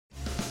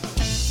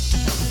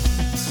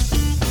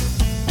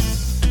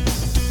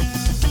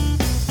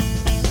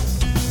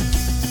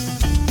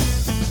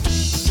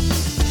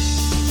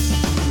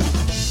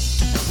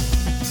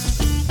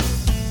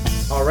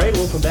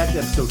welcome back to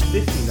episode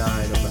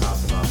 59 of the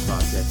House of House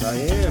podcast. I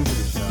am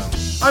producer Al.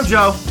 I'm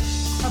Joe.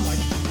 I'm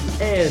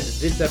Mike. And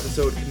this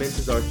episode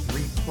commences our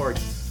three-part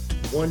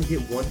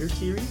one-hit wonder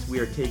series. We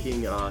are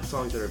taking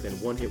songs that have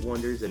been one-hit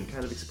wonders and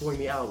kind of exploring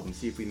the album,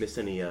 see if we missed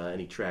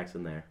any tracks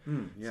in there.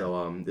 Yeah.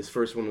 So this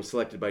first one was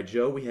selected by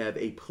Joe. We have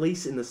A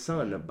Place in the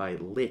Sun by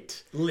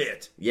Lit.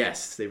 Lit.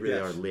 Yes, they really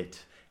are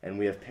lit. And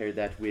we have paired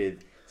that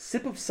with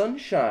Sip of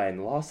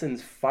Sunshine,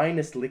 Lawson's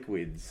Finest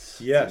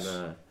Liquids. Yes.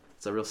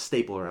 It's a real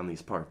staple around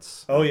these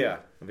parts. Oh, yeah.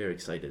 I'm very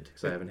excited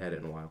because I haven't had it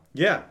in a while.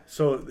 Yeah.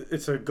 So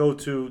it's a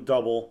go-to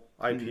double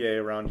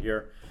IPA around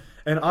here.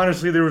 And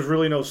honestly, there was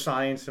really no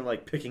science in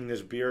like picking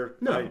this beer.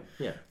 No.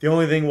 The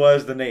only thing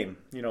was the name.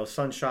 You know,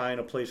 Sunshine,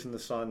 A Place in the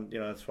Sun. You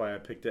know, that's why I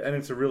picked it. And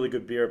it's a really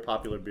good beer,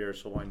 popular beer,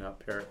 so why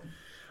not pair it?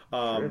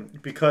 Sure.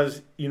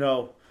 Because, you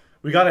know,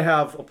 we got to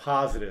have a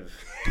positive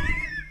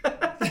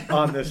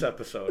on this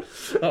episode.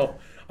 So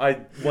I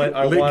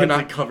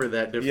cannot cover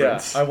that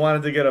difference. Yeah, I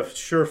wanted to get a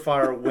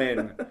surefire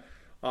win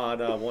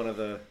on one of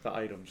the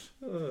items.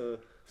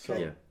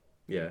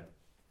 Yeah.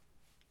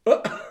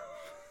 What?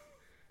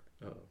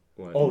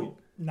 Oh,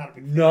 Not a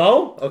big fan.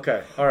 no?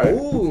 Okay, all right.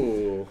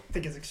 Ooh. I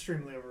think it's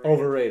extremely overrated.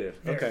 Overrated.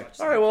 Very Okay. much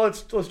so. All right, well,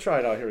 let's try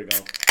it out. Here we go.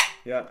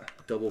 Yeah.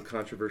 Double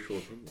controversial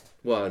opinion.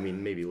 Well, I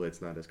mean, maybe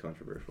Lit's not as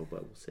controversial,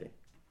 but we'll see.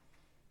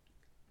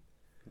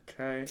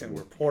 Okay, and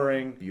we're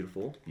pouring.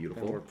 Beautiful.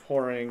 And we're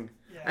pouring.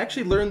 Yeah. I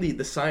actually learned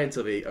the science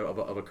of a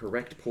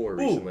correct pour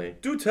recently. Ooh,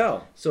 do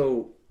tell.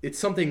 So it's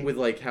something with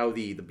like how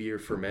the beer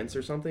ferments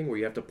or something, where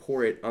you have to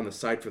pour it on the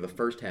side for the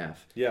first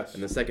half. Yes.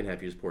 And the second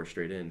half you just pour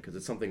straight in because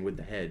it's something with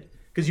the head.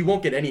 Because you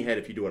won't get any head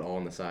if you do it all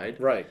on the side.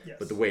 Right. Yes.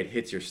 But the way it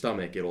hits your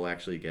stomach, it'll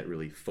actually get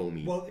really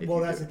foamy. Well, if well,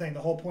 you that's do the thing.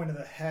 The whole point of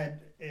the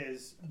head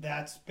is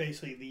that's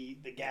basically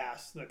the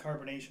gas, the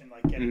carbonation,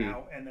 like getting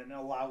out, and then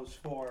allows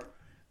for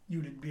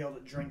you to be able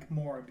to drink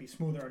more and be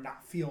smoother and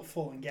not feel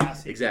full and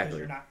gassy. Exactly. Because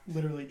you're not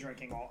literally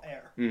drinking all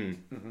air.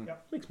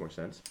 Yep. Makes more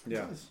sense.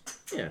 Yeah.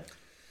 Yeah. A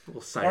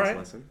little science right.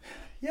 lesson.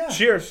 Yeah.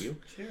 Cheers. Thank you.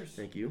 Cheers.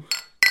 Thank you.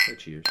 Oh,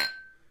 cheers.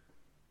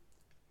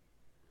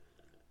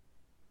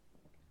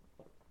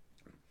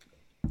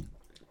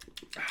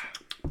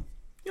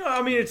 You know,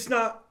 I mean, it's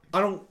not. I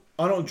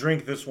don't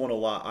drink this one a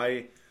lot.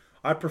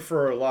 I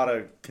prefer a lot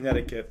of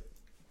Connecticut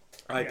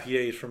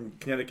IPAs from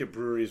Connecticut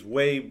breweries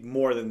way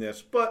more than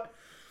this. But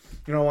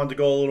you know, I wanted to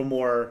go a little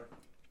more.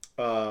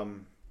 How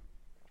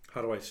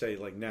do I say,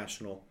 like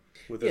national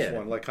with this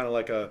one? Like kind of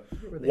like a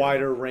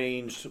wider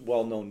range,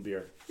 well-known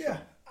beer. Yeah.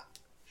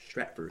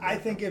 Stratford. I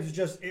think it's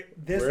just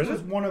this Where is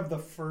was it? one of the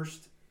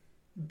first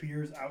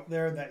beers out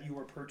there that you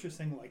were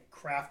purchasing like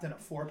craft in a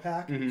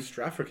 4-pack,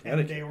 Stratford, and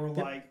Connecticut. they were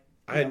like.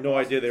 I had no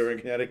idea they were in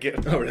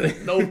Connecticut. Oh, really?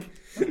 Nope.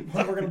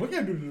 Well, we're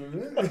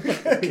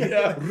gonna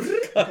Yeah.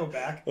 go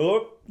back.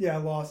 Oh. Yeah,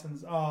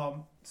 Lawson's.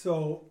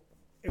 So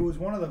it was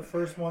one of the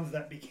first ones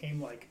that became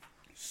like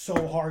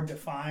so hard to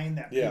find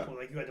that Yeah. people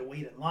like you had to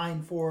wait in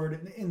line for it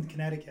in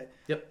Connecticut.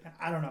 Yep. And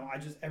I don't know. I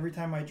just every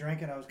time I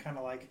drank it, I was kind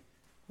of like,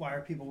 why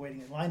are people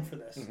waiting in line for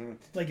this? Mm-hmm.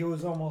 Like it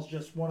was almost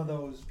just one of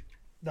those.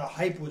 The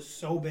hype was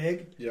so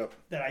big Yep.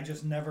 that I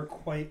just never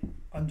quite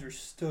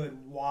understood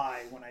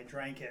why when I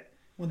drank it.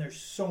 When there's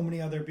so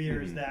many other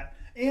beers that,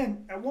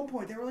 and at one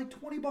point they were like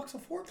 $20 a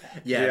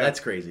 4-pack. Yeah, Yeah. that's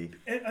crazy.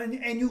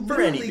 And you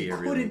For any literally beer,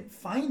 couldn't really.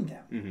 find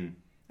them. Mm-hmm.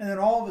 And then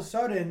all of a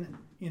sudden,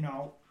 you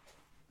know,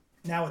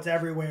 now it's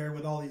everywhere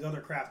with all these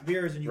other craft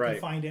beers, and you Right.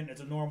 can find it, and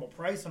it's a normal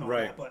price and all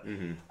Right. that. But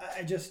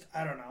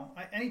I don't know.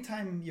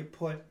 Anytime you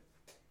put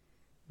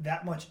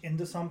that much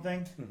into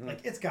something,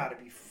 like it's got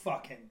to be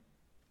fucking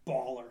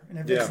baller. And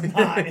if Yeah. it's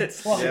not,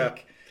 it's like, Yeah.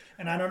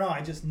 and I don't know.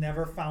 I just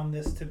never found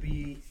this to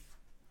be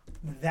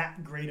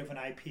that great of an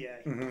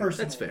IPA.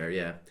 Personally, That's fair,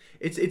 yeah.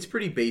 It's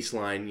pretty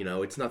baseline, you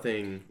know. It's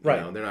nothing, Right.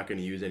 you know, they're not going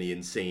to use any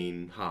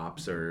insane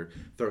hops or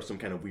throw some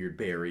kind of weird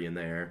berry in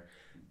there.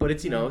 But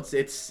it's, you know, it's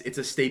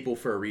a staple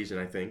for a reason,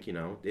 I think, you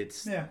know.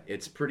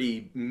 It's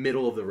pretty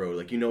middle of the road.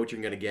 Like, you know what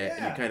you're going to get, and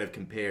Yeah. you kind of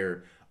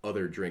compare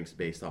other drinks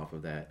based off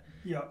of that.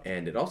 Yep.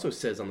 And it also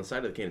says on the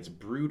side of the can, it's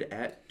brewed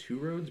at Two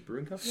Roads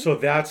Brewing Company? So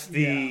that's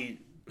the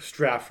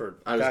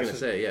Stratford. I was That's going to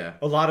say, yeah.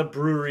 a lot of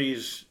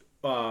breweries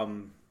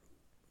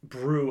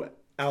brew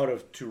out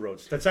of Two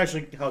Roads. That's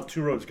actually how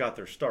Two Roads got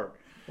their start.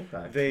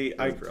 Okay.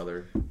 For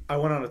other... I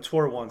went on a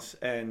tour once,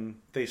 and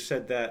they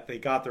said that they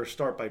got their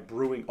start by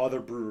brewing other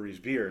breweries'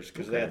 beers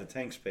because they had the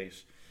tank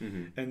space.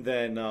 And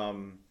then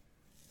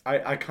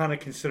I kind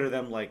of consider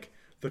them like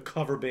the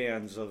cover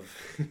bands of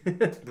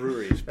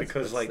breweries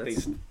because they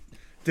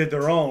did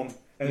their own,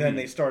 and then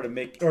they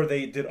started or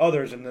they did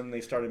others, and then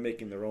they started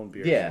making their own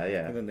beers. Yeah,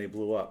 yeah. And then they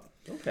blew up.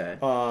 Okay.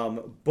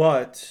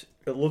 But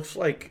it looks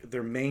like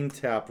their main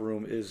tap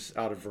room is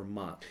out of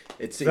Vermont.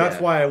 It's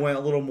That's why I went a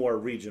little more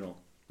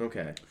regional.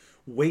 Okay.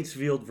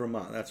 Waitsfield,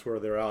 Vermont. That's where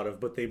they're out of,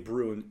 but they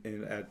brew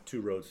at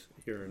Two Roads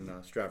here in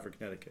Stratford,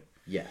 Connecticut.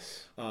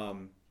 Yes.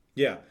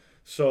 Yeah.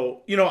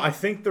 So, you know, I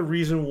think the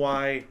reason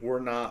why we're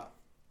not,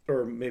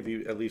 or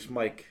maybe at least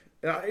Mike,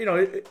 you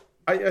know,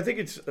 I think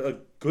it's a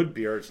good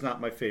beer. It's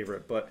not my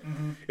favorite, but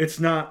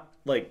it's not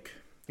like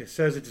It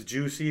says it's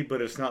juicy,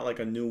 but it's not like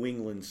a New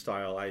England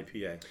style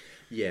IPA.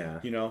 Yeah.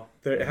 You know,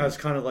 it has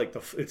kind of like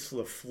it's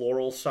the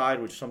floral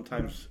side, which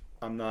sometimes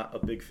I'm not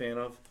a big fan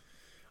of.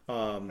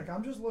 Like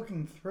I'm just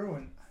looking through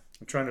and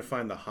I'm trying to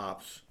find the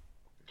hops.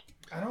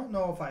 I don't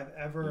know if I've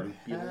ever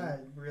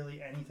had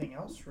really anything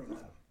else from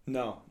them.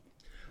 No.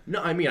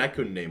 No, I mean I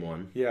couldn't name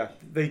one. Yeah,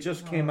 they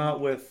just came out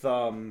with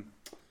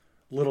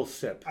Little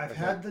Sip. I've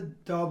had the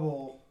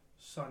double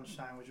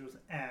Sunshine, which was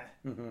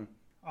Mm-hmm.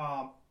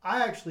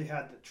 I actually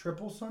had the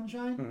triple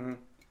Sunshine,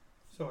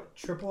 so a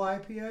triple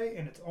IPA,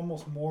 and it's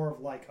almost more of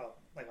like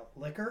a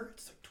liquor.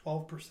 It's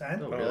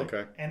 12%. Oh, really?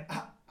 Okay. And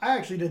I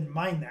actually didn't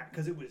mind that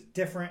because it was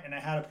different and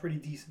it had a pretty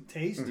decent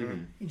taste.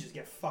 Mm-hmm. You just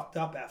get fucked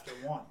up after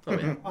one. Oh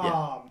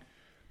yeah.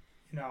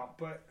 You know,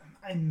 but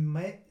I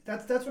might.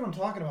 That's what I'm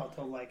talking about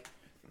though. Like,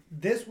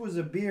 this was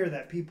a beer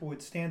that people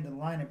would stand in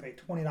line and pay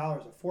 $20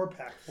 a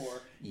 4-pack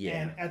for.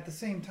 Yeah. And at the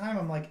same time,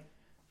 I'm like,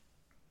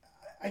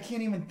 I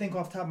can't even think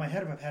off the top of my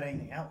head if I've had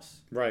anything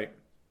else. Right.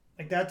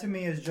 Like, that to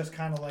me is just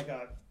kind of like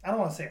I don't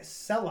want to say a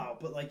sellout,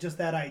 but like just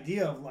that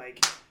idea of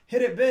like,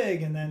 hit it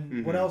big and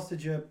then what else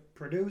did you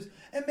produce?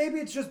 And maybe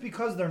it's just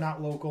because they're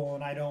not local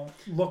and I don't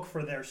look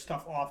for their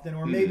stuff often,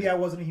 or maybe I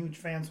wasn't a huge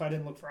fan so I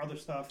didn't look for other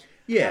stuff.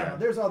 Yeah. I don't know,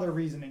 there's other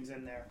reasonings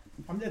in there.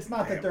 It's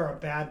not that they're a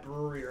bad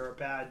brewery or a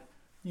bad,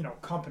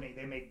 company.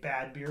 They make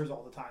bad beers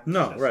all the time. It's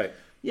No, just, right.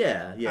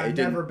 Yeah. I've It didn't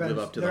never been. live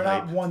up to They're the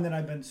not hype. one that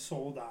I've been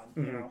sold on.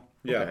 You know.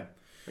 Yeah. Okay.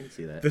 I can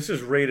see that. This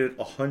is rated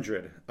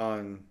 100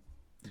 on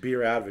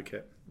Beer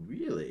Advocate.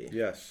 Really?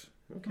 Yes.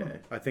 Okay.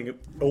 I think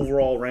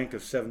overall rank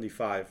of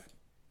 75.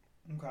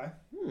 Okay.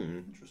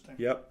 Interesting.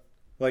 Yep.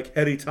 Like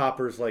Heady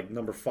Topper's like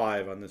number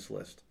 5 on this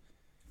list.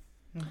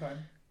 Okay.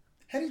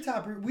 Heady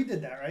Topper, we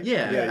did that, right?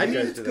 Yeah. Yeah, I you mean,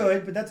 guys it's did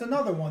good, but that's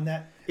another one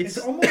that it's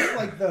almost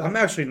like the. I'm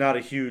actually not a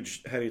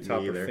huge Heady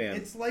Topper either. fan.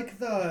 It's like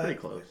the. Pretty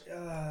close.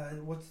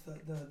 What's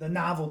the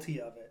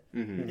novelty of it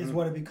is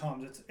what it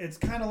becomes. It's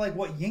kind of like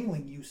what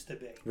Yingling used to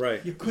be.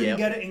 Right. You couldn't Yep.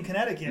 get it in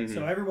Connecticut,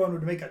 so everyone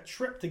would make a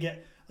trip to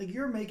get. Like,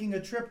 you're making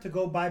a trip to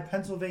go buy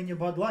Pennsylvania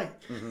Bud Light.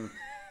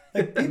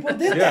 Like, people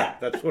did Yeah,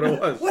 that. that's what it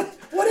was.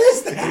 What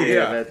is that?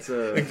 Yeah. That's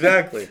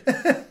Exactly.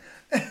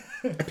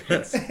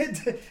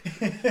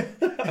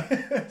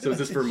 So is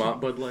this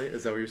Vermont Bud Light?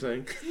 Is that what you're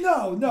saying?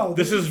 No.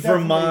 This is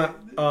definitely-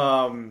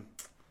 Vermont.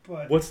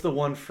 But, What's the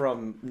one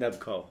from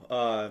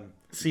Nebco?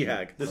 Sea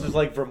Hag. This is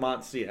like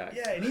Vermont Sea Hag.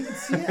 yeah, and even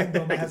Sea Hag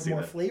though has see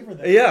more that. flavor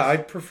than Yeah, this.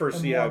 I prefer And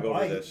Sea more Hag over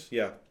bite. this.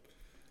 Yeah.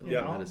 You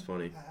Yeah. know? That is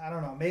funny. I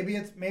don't know. Maybe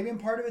in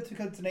part of it's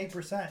because it's an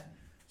 8%,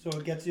 so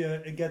it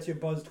gets you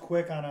buzzed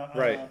quick on a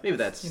Right. Maybe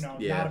that's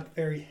not a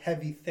very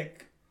heavy,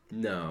 thick,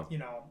 No.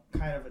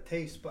 kind of a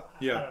taste. But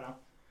Yeah. I don't know.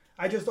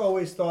 I just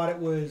always thought it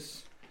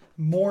was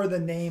more the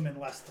name and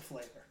less the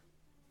flavor.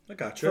 I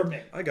got you. For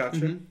me. I got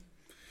you.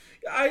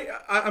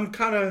 I'm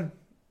kind of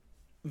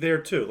there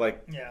too.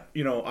 Like, Yeah.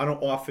 I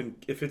don't often,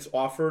 if it's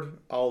offered,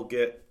 I'll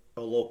get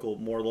a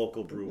more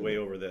local brew way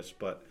over this.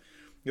 But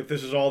if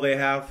this is all they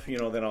have,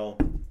 then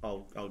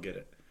I'll get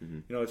it.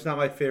 It's not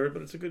my favorite,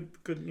 but it's a good,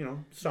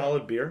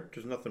 solid beer.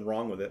 There's nothing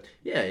wrong with it.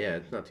 Yeah,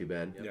 it's not too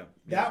bad. Yeah.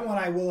 That one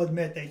I will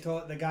admit,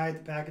 the guy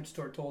at the package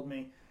store told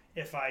me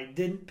if I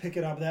didn't pick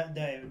it up that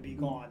day, it would be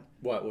gone.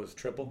 What was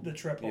triple? The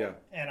triple. Yeah.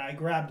 And I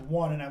grabbed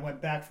one and I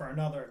went back for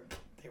another. And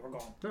they were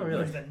gone. Oh, really?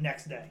 It was the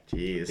next day.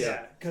 Jeez.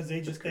 Yeah, because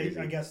they crazy.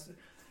 I guess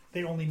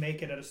they only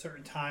make it at a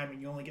certain time, and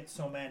you only get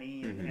so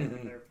many, and then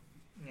they're,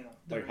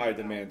 they're Like high out.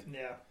 demand.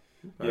 Yeah.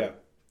 Yeah.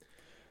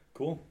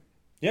 Cool.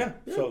 Yeah.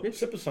 So it's-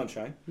 sip of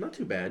sunshine. Not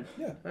too bad.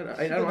 Yeah.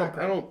 I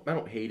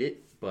don't hate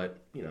it,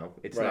 but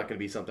it's Right. not going to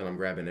be something I'm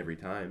grabbing every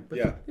time. But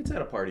Yeah. it's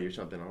at a party or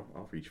something.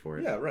 I'll reach for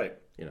it. Yeah. Right.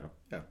 You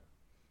know.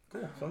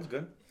 Cool. Sounds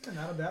good. Yeah,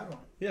 not a bad one.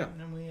 Yeah. And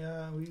then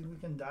we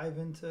can dive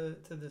into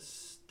this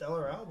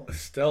stellar album.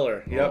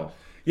 Stellar. Yep. Oh.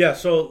 Yeah.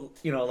 So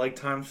like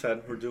Tom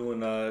said, we're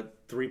doing a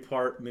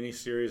 3-part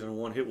miniseries on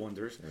one hit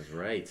wonders. That's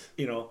right.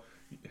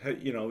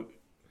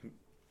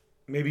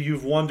 Maybe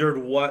you've wondered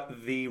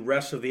what the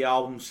rest of the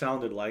album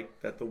sounded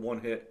like that the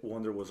one hit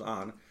wonder was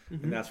on,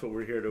 and that's what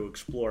we're here to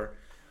explore.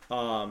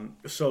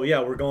 So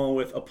yeah, we're going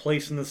with A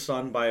Place in the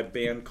Sun by a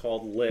band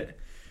called Lit.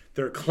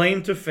 Their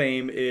claim to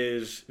fame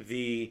is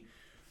the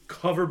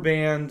cover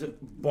band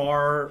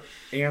bar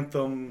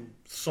anthem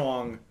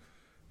song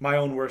My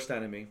Own Worst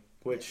Enemy,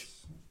 which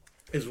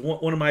is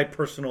one of my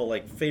personal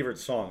favorite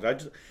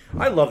songs.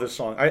 I love this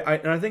song.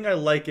 And I think I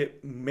like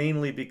it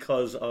mainly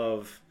because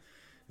of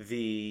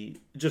the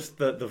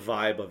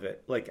vibe of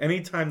it. Like,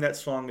 anytime that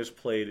song is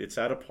played, it's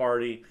at a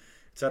party,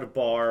 it's at a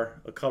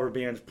bar, a cover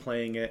band's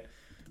playing it.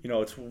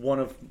 It's one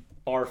of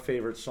our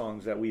favorite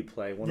songs that we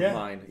play. One of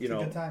mine. It's a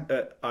good time.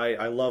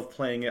 I love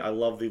playing it. I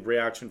love the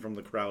reaction from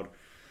the crowd.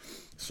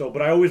 So,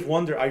 but I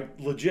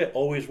legit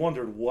always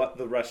wondered what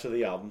the rest of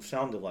the album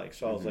sounded like.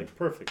 So I was like,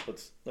 perfect.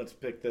 Let's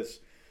pick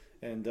this,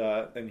 and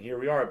here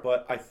we are.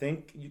 But I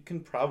think you can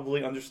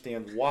probably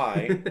understand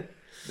why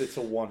it's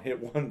a one-hit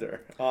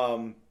wonder.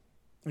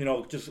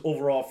 Just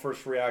overall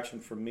first reaction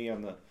from me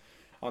on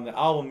the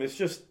album. It's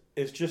just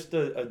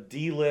a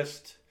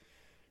D-list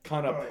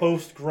kind of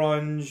post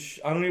grunge.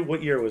 I don't know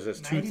what year was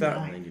this.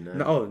 2000.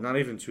 No, not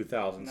even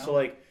 2000. No. So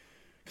like,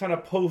 kind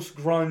of post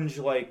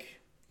grunge, like,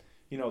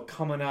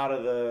 coming out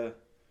of the,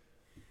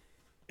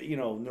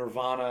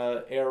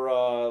 Nirvana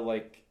era,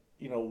 like,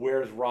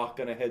 where's rock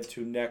gonna head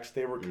to next?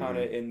 They were kind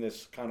of in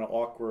this kind of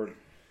awkward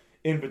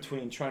in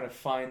between, trying to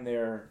find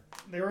their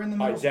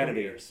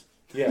identity.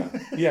 Yeah,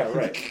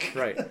 right.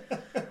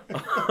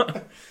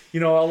 A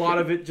lot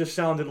of it just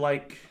sounded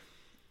like,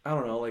 I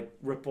don't know, like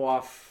rip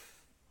off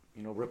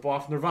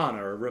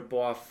Nirvana or rip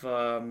off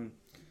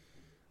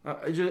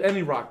just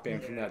any rock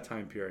band from that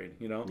time period.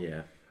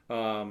 Yeah.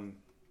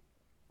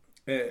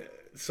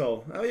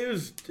 So it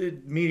was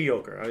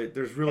mediocre.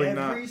 There's really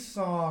every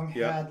song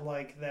had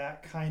like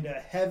that kind of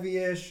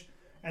heavy-ish,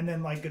 and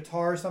then like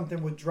guitar or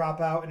something would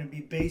drop out and it'd be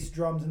bass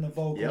drums in the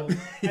vocals,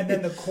 and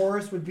then the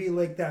chorus would be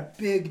like that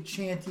big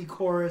chanty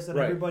chorus that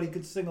everybody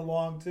could sing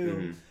along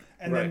to,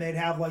 and then they'd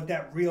have like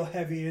that real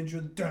heavy intro,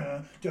 and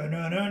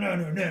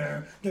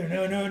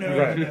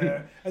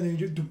then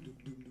you just.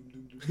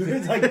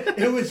 It's like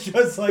it was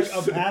just like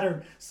a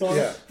pattern song.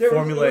 Yeah, it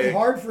was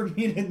hard for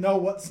me to know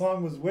what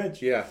song was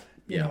which. Yeah.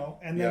 You know,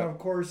 and then of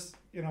course,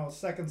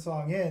 second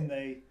song in,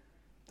 they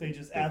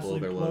just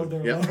absolutely blow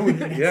their load,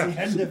 and it's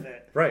the end of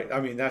it. Right. I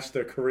mean, that's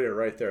their career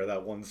right there.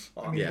 That one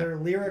song. I mean, their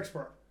lyrics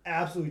were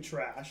absolutely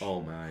trash.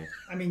 Oh my.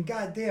 I mean,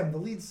 goddamn, the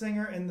lead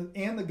singer and the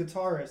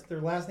guitarist, their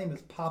last name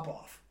is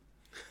Popoff.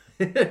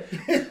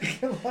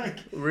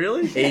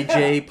 Really?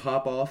 AJ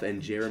Popoff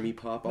and Jeremy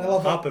Popoff. I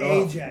love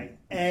AJ.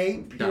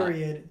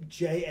 A.Jay.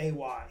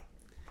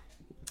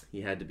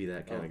 He had to be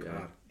that kind of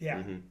guy. Yeah.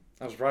 Mm-hmm.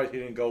 I was surprised he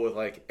didn't go with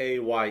like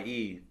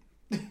AYE.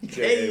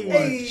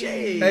 AJ.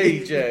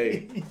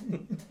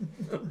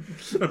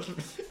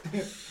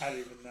 I don't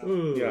even know.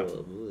 Ooh, yeah.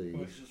 It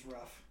was just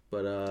rough.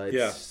 But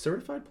it's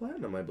certified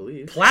platinum, I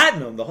believe.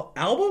 Platinum? The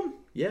album?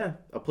 Yeah.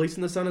 A Place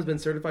in the Sun has been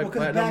certified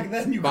platinum. Back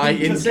then you by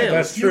couldn't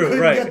That's true, you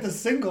couldn't right. get the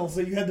single,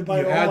 so you had to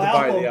buy the whole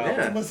album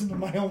and listen to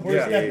My Own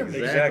Worst Enemy.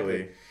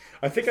 Exactly.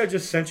 I think I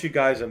just sent you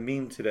guys a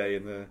meme today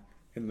in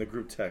the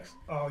group text.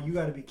 Oh, you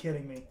got to be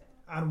kidding me.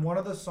 On one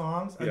of the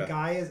songs, a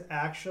guy is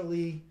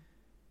actually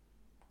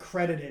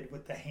credited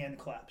with the hand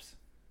claps.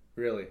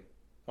 Really?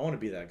 I want to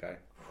be that guy.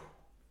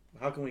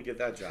 How can we get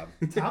that job?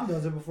 Tom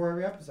does it before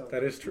every episode.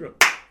 That is true.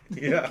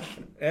 Yeah.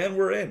 And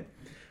we're in.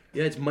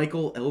 Yeah, it's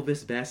Michael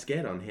Elvis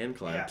Basket on hand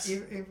claps. Yeah,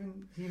 he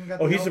even got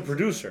he's a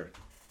producer.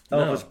 No.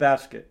 Elvis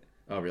Basket.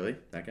 Oh, really?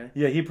 That guy?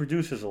 Yeah, he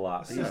produces a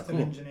lot. Assistant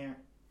engineer.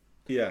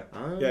 Yeah.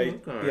 Oh, yeah.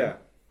 okay. Yeah.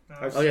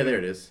 Oh, yeah, there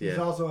it is. Yeah. He's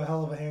also a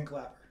hell of a hand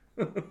clapper.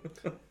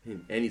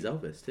 And he's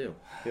Elvis, too.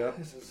 Yeah.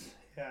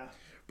 Yeah.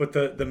 But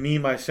the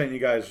meme I sent you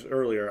guys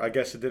earlier, I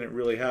guess it didn't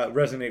really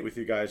resonate with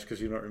you guys because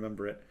you don't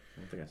remember it.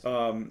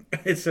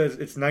 It says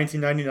it's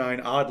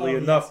 1999, oddly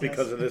enough,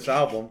 because of this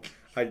album.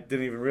 I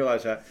didn't even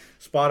realize that.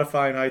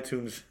 Spotify and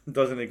iTunes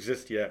doesn't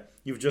exist yet.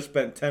 You've just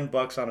spent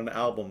 $10 on an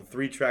album,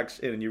 3 tracks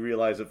in, and you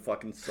realize it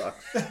fucking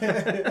sucks.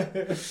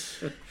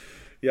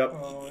 Yep.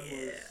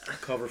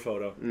 Cover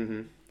photo.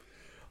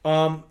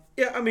 Mm-hmm.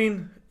 Yeah, I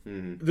mean,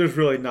 there's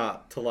really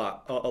not a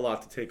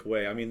lot to take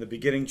away. I mean, the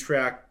beginning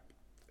track,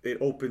 it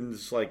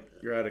opens like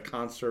you're at a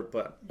concert,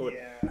 but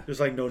there's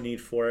like no need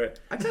for it.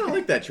 I kind of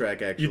like that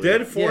track, actually. You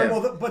did?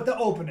 Well, but the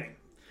opening.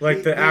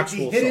 Like the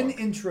actual the hidden song.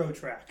 intro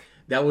track.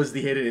 That was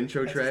the hidden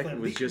intro track. It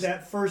was just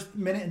that first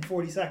minute and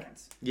 40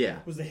 seconds. Yeah.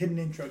 Was the hidden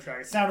intro track.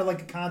 It sounded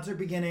like a concert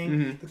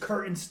beginning. The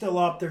curtain's still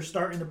up. They're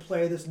starting to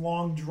play this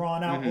long,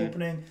 drawn-out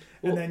opening.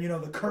 And then,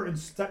 the curtain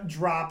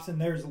drops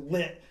and there's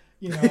lit.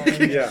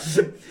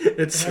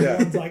 It's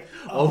everyone's like,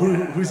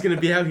 who's going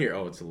to be out here?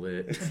 Oh, it's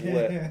lit. It's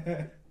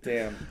lit.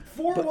 Damn.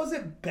 4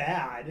 wasn't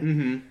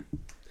bad.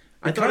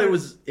 I thought it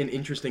was an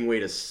interesting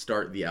way to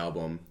start the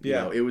album. You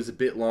know, it was a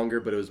bit longer,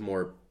 but it was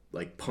more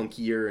like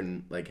punkier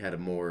and like had a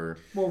more.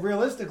 Well,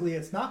 realistically,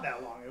 it's not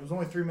that long. It was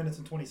only 3 minutes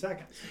and 20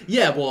 seconds.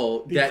 Yeah,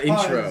 well, that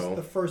intro.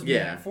 The first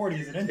minute and 40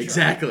 is an intro.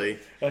 Exactly.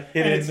 A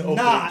hidden and it's opening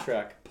not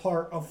track.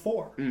 Part of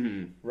 4.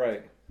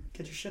 Right.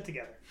 Get your shit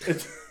together.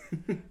 It's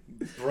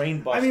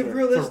brain buster. I mean,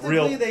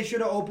 realistically, they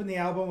should have opened the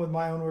album with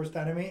My Own Worst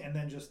Enemy and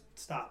then just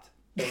stopped.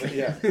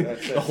 Yeah,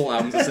 that's it. The whole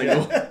album's a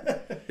single.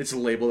 It's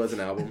labeled as an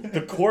album.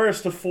 The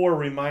chorus to 4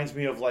 reminds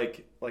me of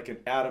like an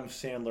Adam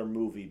Sandler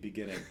movie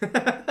beginning.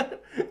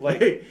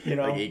 Like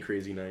 8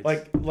 Crazy Nights.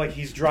 Like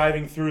he's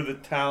driving through the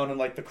town and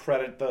like the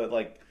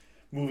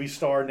movie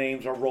star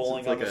names are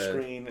rolling on the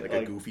screen. Like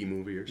a goofy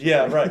movie or something.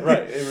 Yeah,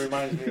 right. It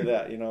reminds me of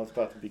that. It's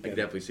about to begin. I can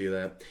definitely see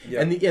that.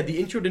 Yeah. And the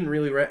intro didn't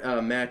really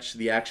match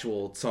the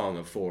actual song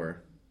of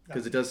 4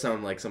 because it does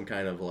sound like some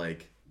kind of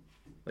like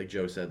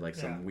Joe said, like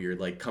some weird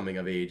like coming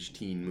of age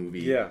teen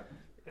movie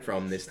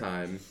from this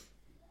time.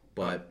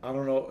 But I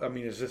don't know. I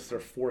mean, is this their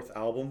 4th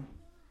album?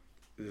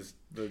 Is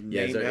the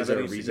name is there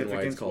a reason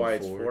why it's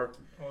called 4?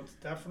 Well, it's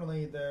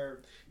definitely their.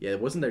 Yeah, it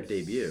wasn't their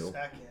debut.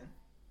 Second,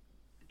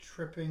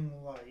 Tripping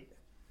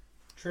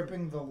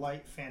the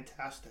Light,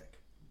 Fantastic.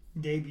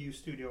 debut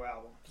studio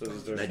album. So this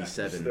is their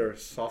 97. This is their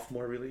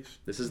sophomore release.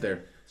 This is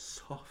their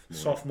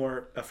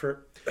Sophomore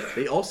effort.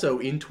 They also,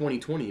 in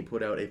 2020,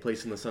 put out a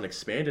Place in the Sun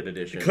expanded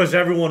edition. Because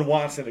everyone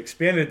wants an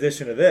expanded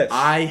edition of this.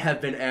 I have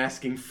been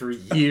asking for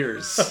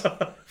years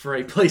for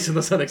a Place in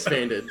the Sun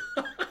expanded.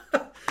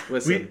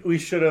 Listen. We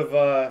should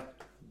have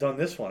done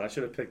this one. I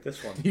should have picked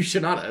this one. You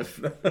should not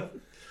have.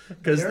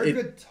 Because They're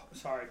good.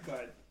 Sorry, go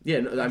ahead.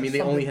 Yeah, no, I mean,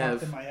 they only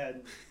have... in my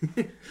head.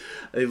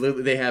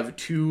 they have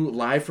 2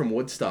 live from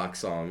Woodstock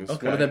songs.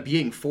 Okay. One of them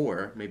being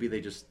 4. Maybe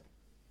they just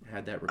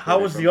had that recorded. How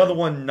was from the other them.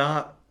 one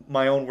not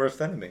My Own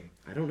Worst Enemy?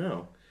 I don't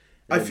know.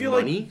 I And feel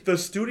Money? like the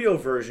studio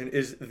version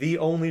is the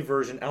only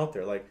version out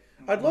there. Like,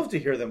 I'd love to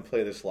hear them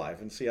play this live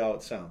and see how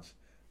it sounds.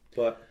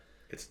 But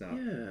it's not.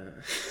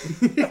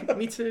 Yeah.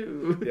 Me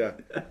too. Yeah.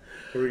 What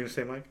were you going to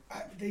say, Mike?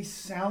 They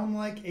sound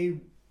like a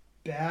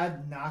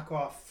bad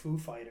knockoff Foo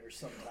Fighters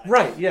sometimes.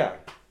 Right, yeah.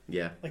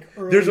 Yeah. Like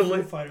early There's a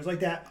Foo Fighters, like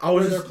that, I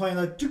was where they're just- playing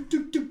like dook,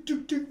 dook, dook,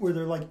 dook, dook, where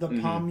they're like the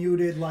palm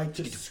muted, like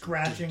just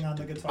scratching on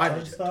the guitar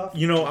and stuff.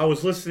 You know, I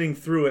was listening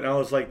through it and I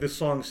was like, this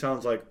song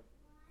sounds like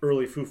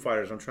early Foo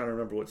Fighters. I'm trying to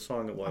remember what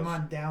song it was. I'm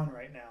on Down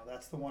right now.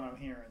 That's the one I'm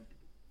hearing.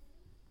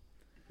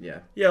 Yeah.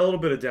 Yeah, a little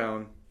bit of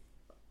Down.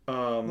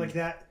 Like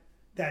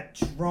that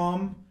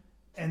drum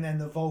and then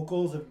the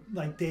vocals of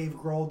like Dave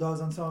Grohl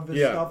does on some of his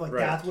Yeah, stuff. Like right.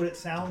 that's what it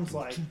sounds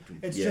like.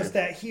 It's Yeah. just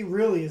that he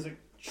really is a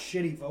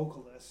shitty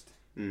vocalist.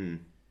 Mm.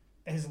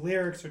 And his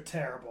lyrics are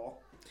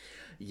terrible.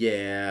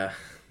 Yeah.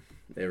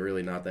 They're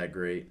really not that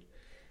great.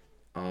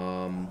 I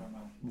don't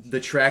know. The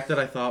track that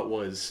I thought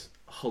was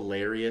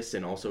hilarious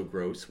and also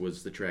gross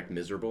was the track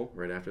Miserable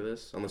right after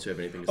this. Unless you have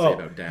anything to say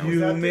about Down. You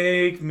that the-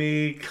 make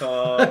me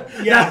come.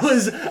 That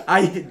was...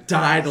 I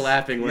died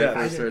laughing when Yeah.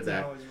 I first heard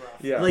That that. was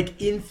rough. Yeah.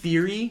 Like, in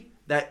theory,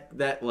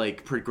 that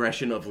like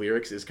progression of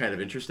lyrics is kind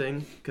of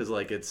interesting because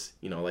like it's,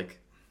 you know, like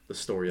the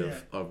story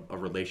of a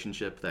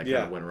relationship that kind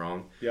of went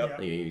wrong. Yep.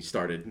 And you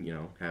started, you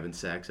know, having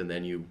sex and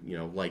then you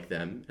like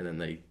them and then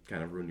they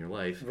kind of ruin your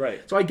life.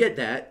 Right. So I get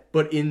that,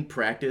 but in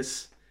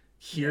practice,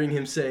 hearing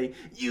him say,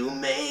 "You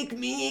make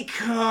me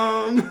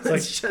come,"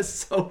 it's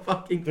just so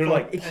fucking They're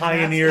funny. like And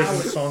pioneers in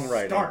that's how it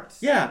songwriting.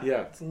 starts. Yeah.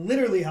 Yeah. It's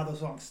literally how the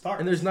song starts.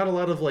 And there's not a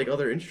lot of like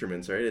other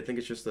instruments, right? I think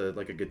it's just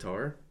like a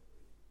guitar.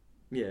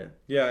 Yeah.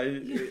 Yeah,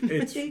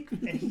 it's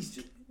and he's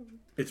just,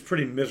 it's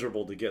pretty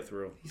miserable to get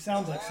through. he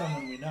sounds like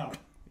someone we know.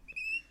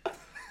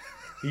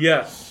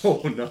 Yes.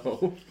 Oh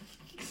no.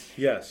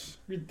 Yes.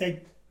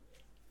 They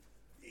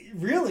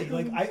really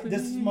like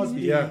this must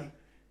be Yeah.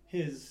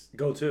 his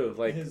Go to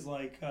like his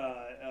like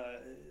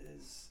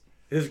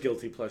his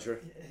guilty pleasure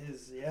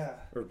his yeah.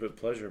 or bit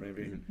pleasure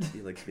maybe.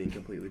 He likes being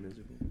completely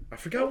miserable. I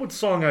forgot what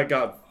song I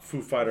got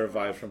Foo Fighter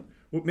vibes from.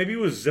 Maybe it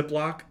was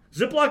Ziploc.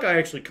 Ziploc I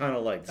actually kind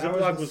of liked. That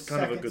was Ziploc the was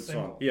kind of a second good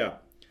single. song. Yeah.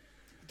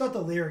 I thought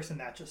the lyrics in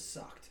that just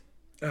sucked.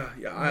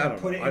 Yeah, I don't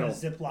Put know. it I in a don't.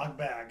 Ziploc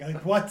bag.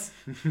 Like what?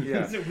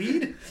 Yeah. Is it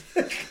weed?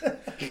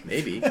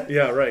 Maybe.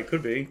 Yeah, right.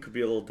 Could be a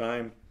little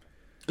dime.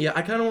 Yeah,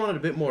 I kind of wanted a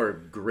bit more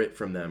grit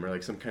from them, or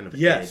like some kind of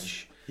Yes.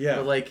 edge. Yeah.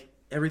 But like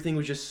everything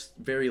was just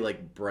very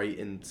like bright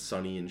and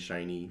sunny and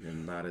shiny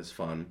and not as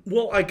fun.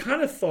 Well, I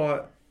kind of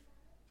thought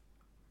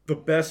the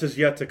best is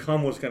yet to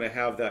come was going to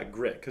have that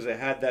grit because it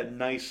had that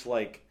nice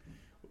like,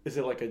 is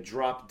it like a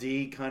drop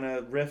D kind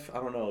of riff? I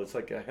don't know. It's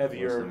like a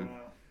heavier, Awesome.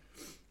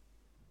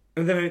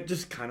 and then it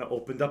just kind of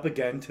opened up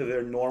again to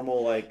their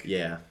normal like,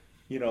 Yeah.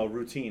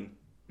 routine.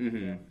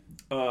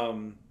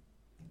 Mm-hmm.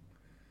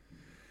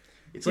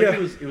 It's like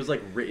it was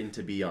like written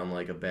to be on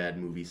like a bad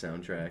movie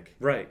soundtrack,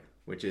 Right.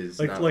 which is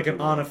Like not like an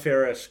what you Anna want.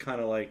 Faris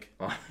kind of like,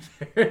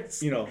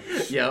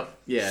 Yep.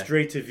 Yeah.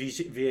 straight to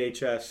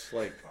VHS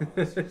like,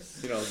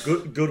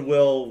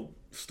 Goodwill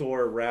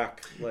store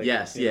rack. Like,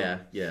 Yes. you know. Yeah.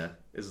 Yeah.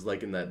 It's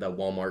like in that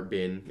Walmart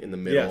bin in the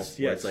middle. Yes,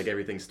 Where yes. it's like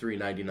everything's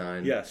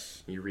 $3.99.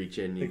 Yes. You reach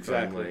in, you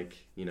Exactly. find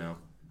like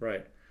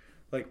Right.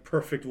 Like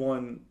Perfect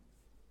One,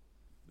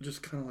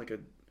 just kind of like a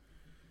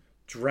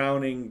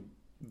drowning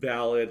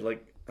ballad.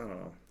 Like, I don't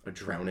know. a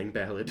drowning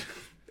ballad.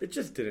 It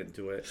just didn't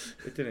do it.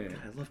 It didn't.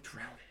 I love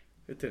drowning.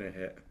 It didn't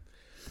hit.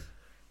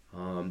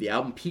 The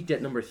album peaked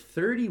at number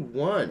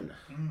 31.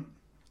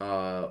 When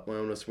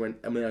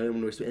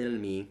Almost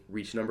Enemy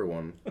reached number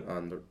 1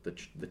 on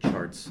the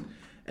charts.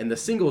 And the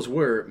singles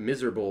were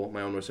Miserable,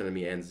 My Own Worst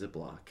Enemy, and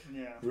Ziploc.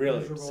 Yeah. Really?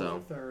 Miserable So-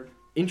 was third.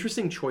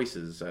 Interesting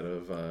choices out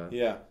of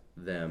Yeah.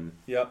 them,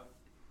 Yep.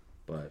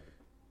 but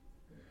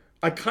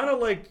I kind of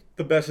like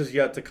The Best Is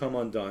Yet to Come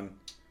Undone.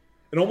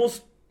 It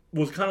almost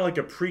was kind of like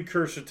a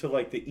precursor to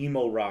like the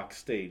emo rock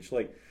stage.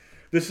 Like,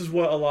 this is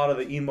what a lot of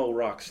the emo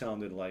rock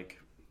sounded like,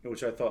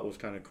 which I thought was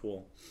kind of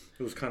cool.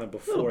 It was kind of a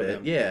little before bit.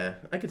 them. Yeah,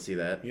 I could see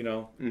that. You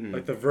know? Mhm.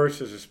 Like the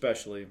verses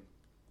especially.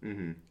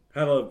 Hmm.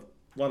 Had a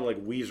lot of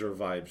like Weezer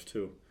vibes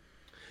too.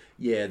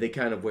 Yeah, they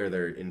kind of wear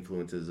their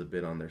influences a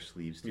bit on their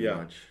sleeves too Yeah.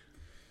 much.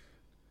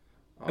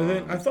 And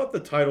then I thought the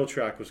title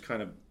track was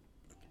kind of,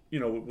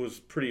 was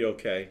pretty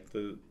okay.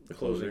 The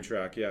closing closer.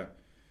 track, yeah.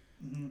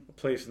 A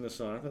Place in the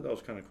Sun. I thought that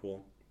was kind of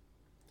cool.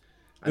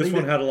 I This think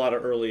one that- had a lot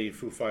of early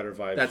Foo Fighter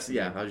vibes.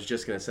 I was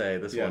just gonna say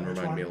this Yeah. one Which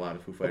reminded me one? a lot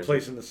of Foo A Fighters.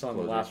 Place in the Sun,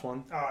 the Closer. last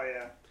one. Oh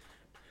yeah.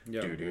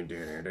 Yep.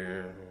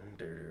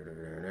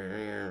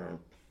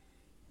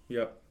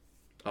 Yep.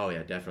 Oh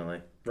yeah,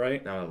 definitely.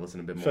 Right? Now I listen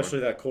a bit more. Especially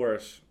that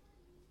chorus.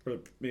 Or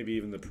maybe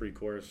even the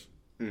pre-chorus.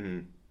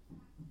 Mm-hmm.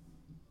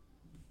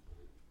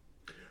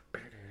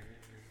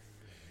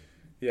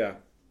 Yeah.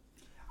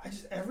 I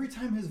just every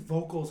time his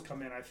vocals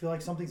come in, I feel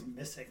like something's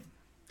missing.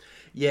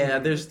 Yeah,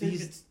 there's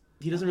these.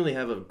 He doesn't really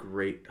have a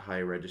great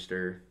high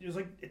register. It was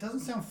like it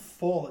doesn't sound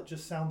full. It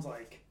just sounds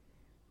like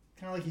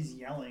kind of like he's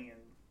yelling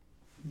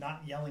and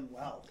not yelling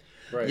well.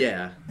 Right.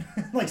 Yeah.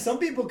 Like some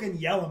people can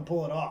yell and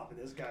pull it off, but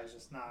this guy's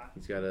just not.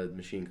 He's got a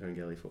Machine Gun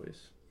Kelly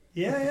voice.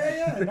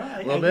 Yeah. No, I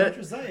little get bit. what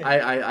you're saying.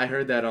 I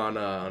heard that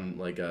on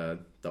like the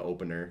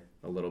opener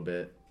a little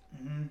bit.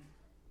 Mm-hmm.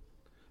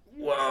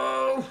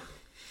 Whoa.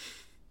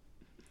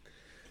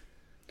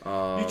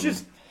 You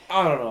just,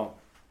 I don't know.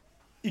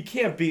 You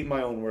can't beat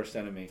My Own Worst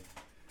Enemy.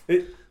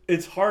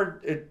 It's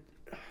hard.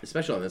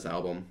 Especially on this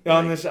album.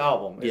 On this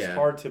album, it's yeah.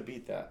 hard to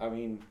beat that. I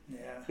mean, Yeah.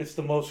 it's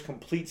the most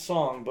complete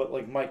song, but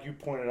like Mike, you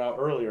pointed out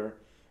earlier,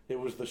 it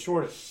was the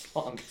shortest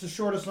song. It's the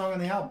shortest song on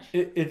the album.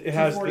 It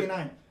has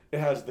 2:49. it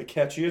has the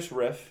catchiest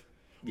riff.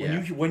 Yeah.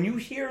 When you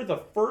hear the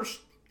first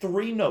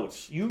 3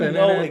 notes, you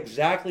know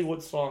exactly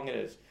what song it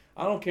is.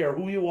 I don't care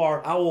who you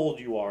are, how old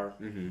you are.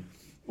 Mm-hmm.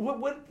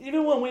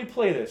 Even when we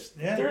play this,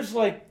 Yeah. there's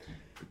like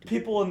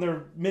people in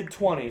their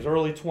mid-20s,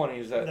 early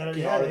 20s that are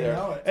they there.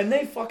 know it. And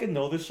they fucking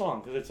know this song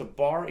because it's a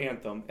bar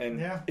anthem. And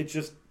Yeah. it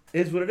just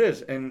is what it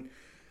is. And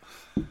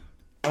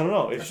I don't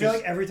know. It's I feel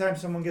just, like every time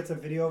someone gets a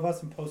video of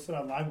us and posts it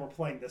online, we're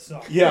playing this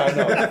song. yeah, I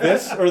know.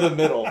 This or the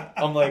middle.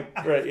 I'm like,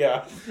 right,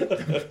 yeah.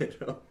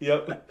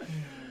 Yep.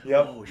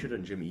 Oh, we should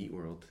have done Jimmy Eat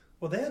World.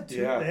 Well, they have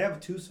two. Yeah. They have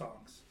 2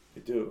 songs.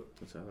 They do.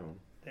 What's the other one?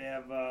 They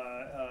have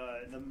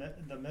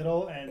the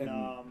middle and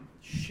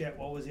shit.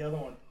 What was the other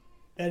one?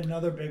 They had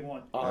another big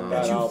one. On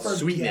that that you album. forget.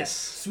 Sweetness.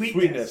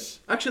 Sweetness.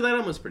 Actually, that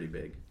album was pretty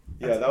big.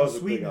 Yeah, that was a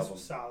big Sweetness album.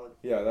 was solid.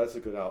 Yeah, that's a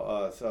good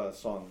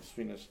song,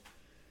 Sweetness.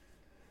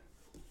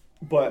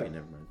 Wait, But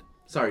never mind.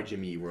 Sorry,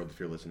 Jimmy Eat World, if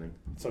you're listening.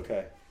 it's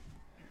okay.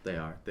 They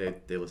are. They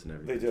listen to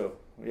They everything. do.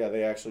 Yeah,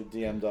 they actually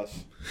DM'd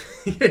us.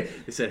 They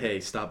said, "Hey,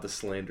 stop the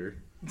slander."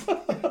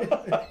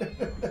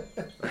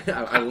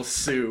 I will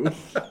sue.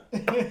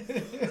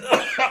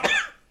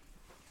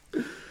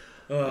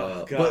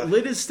 Oh, God. But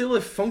Lit is still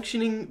a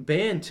functioning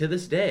band to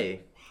this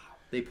day.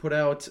 They put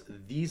out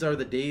These Are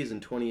the Days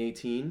in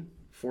 2018,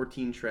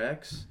 14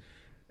 tracks.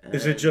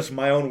 Is it just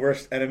My Own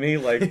Worst Enemy?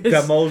 Like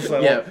demos?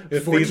 Yeah,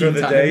 if 14 these are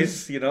the times.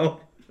 days, you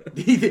know?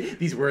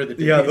 These were the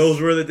days. Yeah, those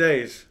were the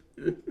days.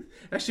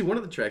 Actually, one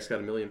of the tracks got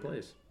 1 million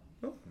plays.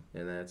 Oh.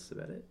 And that's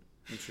about it.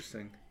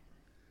 Interesting.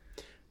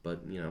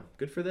 But,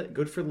 good for that.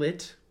 Good for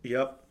Lit.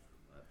 Yep.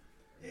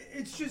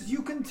 It's just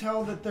you can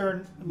tell that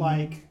they're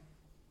like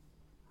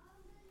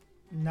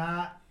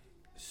not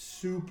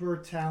super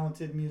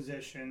talented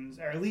musicians,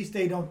 or at least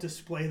they don't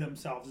display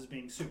themselves as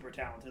being super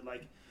talented.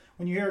 Like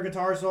when you hear a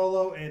guitar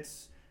solo,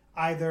 it's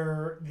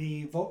either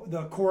the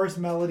chorus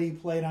melody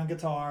played on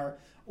guitar,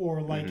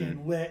 or like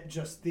in Lit,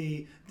 just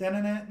the right.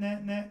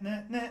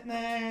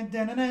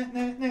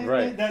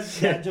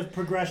 That just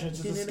progression.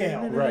 It's just a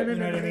scale. Right. You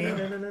know what I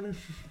mean?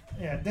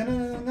 Yeah.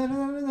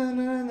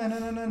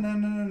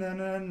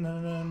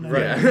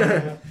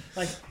 Right.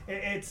 Like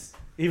it's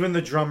Even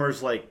the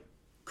drummers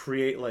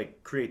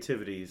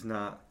creativity is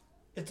not.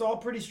 it's all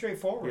pretty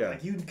straightforward. Yeah.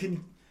 Like you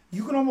can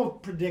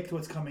almost predict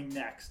what's coming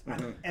next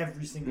on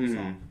every single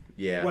song.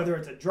 Yeah. Whether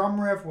it's a drum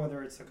riff,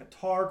 whether it's a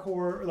guitar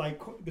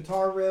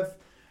guitar riff,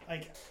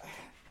 like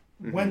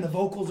when the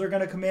vocals are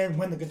gonna come in,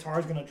 when the guitar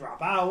is gonna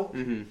drop out.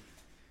 Mm-hmm.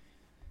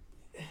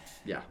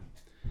 Yeah.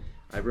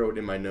 I wrote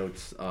in my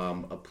notes,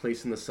 A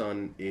Place in the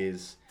Sun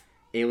is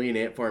Alien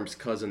Ant Farm's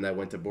cousin that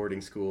went to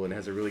boarding school and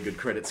has a really good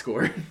credit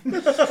score.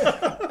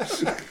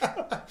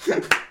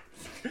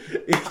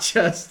 It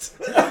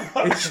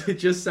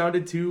just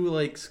sounded too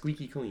like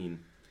squeaky clean.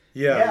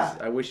 Yeah.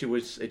 I wish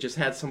it just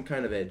had some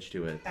kind of edge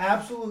to it.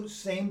 Absolute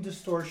same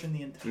distortion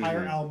the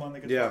entire album on the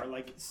guitar, Yeah.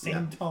 like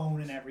same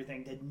tone and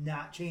everything, did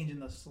not change in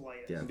the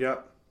slightest. Yeah.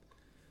 Yep.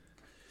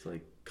 It's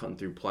like cutting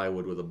through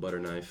plywood with a butter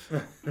knife.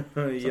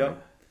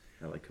 Yep.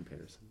 I like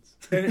comparisons.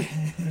 And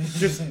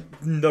just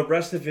the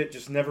rest of it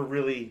just never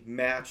really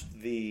matched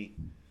the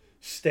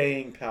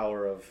staying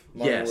power of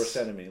My Own Worst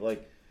Enemy.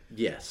 Like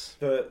Yes.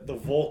 the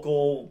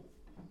vocal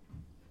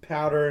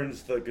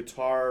patterns, the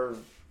guitar,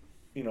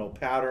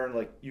 pattern,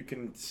 like you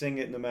can sing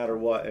it no matter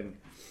what, and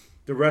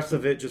the rest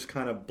of it just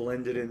kind of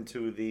blended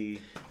into the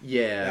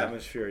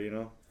atmosphere,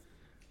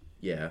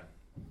 Yeah.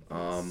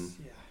 Yeah.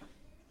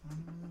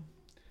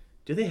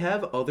 Do they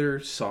have other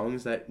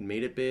songs that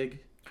made it big?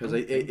 Because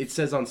it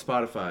says on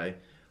Spotify,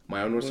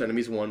 My Own Worst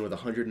Enemy's 1 with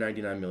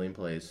 199 million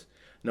plays.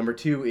 Number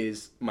 2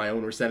 is My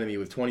Own Worst Enemy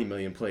with 20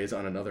 million plays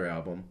on another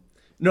album.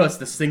 No, it's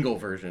the single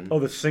version. Oh,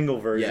 the single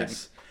version.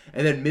 Yes.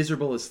 And then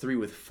Miserable is 3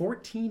 with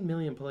 14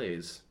 million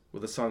plays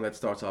with a song that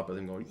starts off with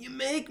him going, "You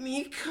make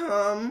me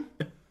come."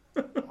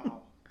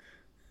 Wow.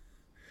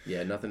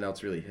 Yeah, nothing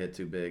else really hit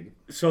too big.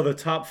 So the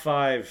top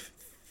 5,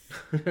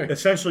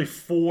 essentially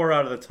 4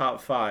 out of the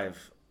top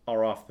 5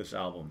 are off this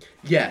album.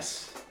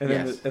 Yes. And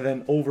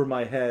then Over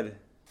My Head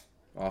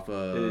off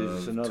of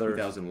is another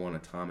 2001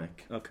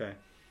 Atomic. Okay.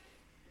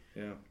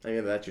 Yeah. I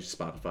mean that's just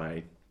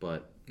Spotify,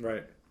 but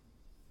right.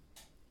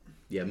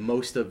 Yeah,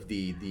 most of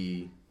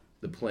the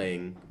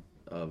playing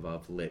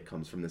of Lit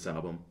comes from this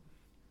album.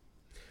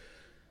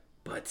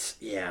 But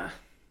yeah.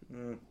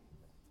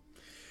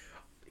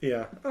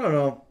 Yeah, I don't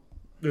know.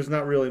 There's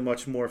not really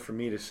much more for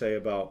me to say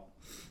about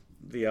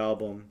the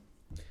album.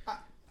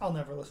 I'll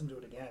never listen to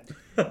it again.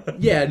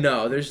 Yeah,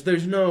 no,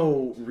 there's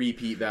no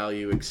repeat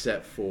value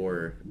except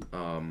for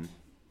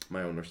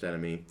My Own Worst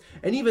Enemy.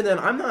 And even then,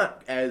 I'm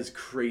not as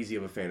crazy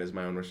of a fan as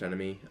My Own Worst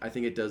Enemy. I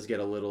think it does get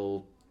a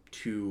little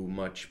too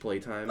much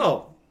playtime.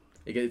 Oh,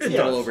 it's a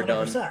little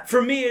overdone. 100%.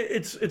 For me,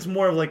 it's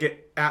more of like an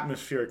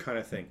atmosphere kind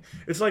of thing.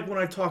 It's like when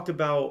I talked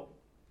about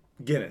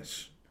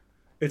Guinness.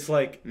 It's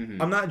like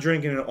I'm not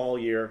drinking it all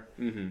year,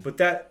 but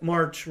that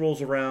March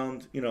rolls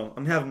around,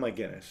 I'm having my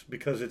Guinness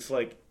because it's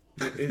like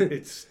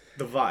it's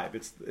the vibe.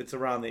 It's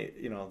around the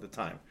the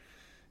time,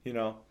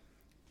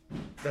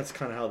 That's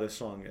kind of how this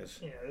song is.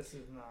 Yeah, this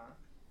is not.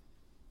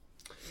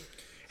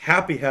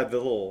 Happy had the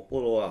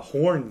little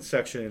horn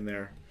section in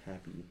there.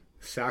 Happy.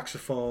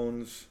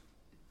 Saxophones.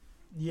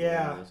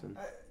 Yeah,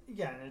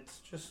 and it's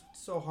just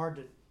so hard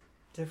to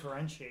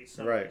differentiate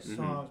some of these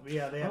songs. But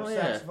yeah, they have a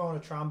saxophone, a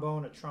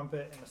trombone, a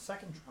trumpet, and a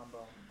second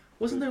trombone.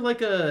 Wasn't there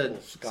like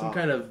some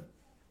kind of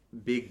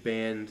big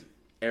band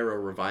era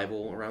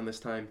revival around this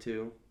time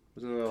too?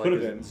 Wasn't there like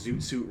a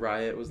Zoot Suit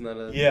Riot? Wasn't that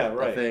a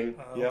thing?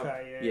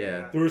 Okay,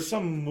 yeah. There was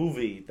some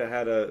movie that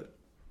had a.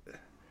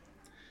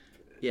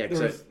 Yeah,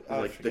 because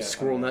like the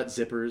Squirrel Nut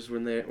Zippers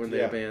when they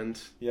a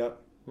band. Yep.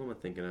 What am I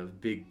thinking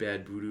of? Big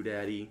Bad Voodoo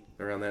Daddy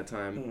around that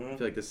time. I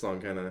feel like this song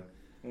kind of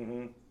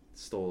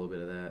stole a little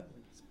bit of that.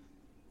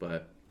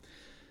 But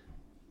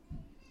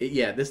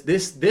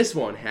this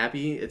one,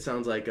 Happy, it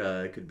sounds like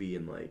it could be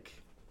in like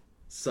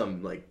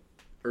some like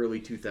early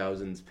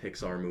 2000s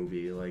Pixar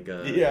movie, like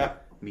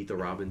Meet the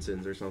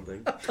Robinsons or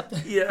something.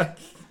 Yeah.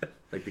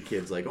 Like the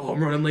kid's like, oh,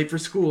 I'm running late for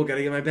school,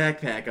 gotta get my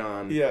backpack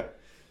on. Yeah.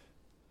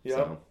 Yeah.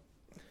 So,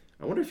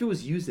 I wonder if it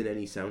was used in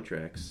any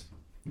soundtracks.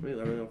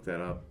 Let me look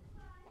that up.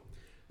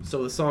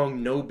 So the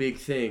song No Big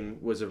Thing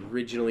was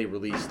originally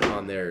released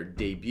on their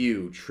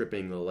debut,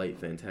 Tripping the Light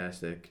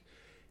Fantastic,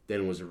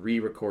 then was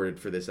re-recorded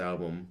for this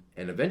album,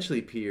 and eventually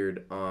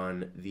appeared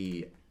on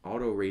the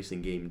auto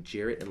racing game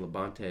Jarrett and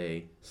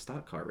Labonte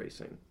Stock Car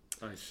Racing.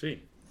 I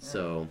see.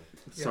 So,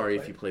 sorry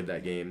if you played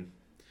that game.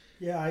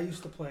 Yeah, I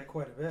used to play it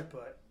quite a bit,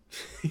 but...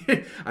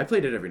 I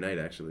played it every night,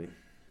 actually.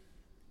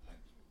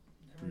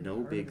 No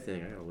Big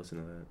Thing. I gotta listen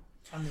to that.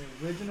 On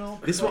the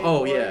original... This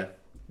one, yeah.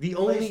 The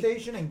only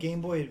PlayStation and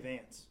Game Boy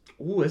Advance.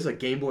 Ooh, it's a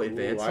Game Boy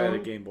Advance. I had a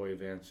Game Boy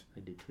Advance.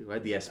 I did too. I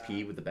had the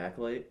SP with the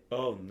backlight.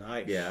 Oh,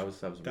 nice. Yeah, I was.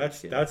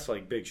 That's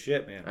like big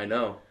shit, man. I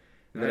know.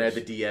 And then I had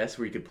the DS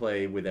where you could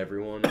play with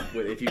everyone.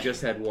 If you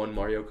just had one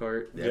Mario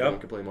Kart, everyone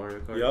could play Mario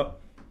Kart. Yep.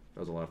 That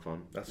was a lot of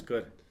fun. That's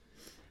good.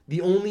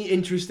 The only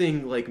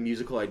interesting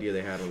musical idea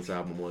they had on this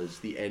album was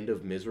the end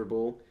of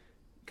Miserable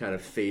kind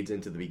of fades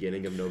into the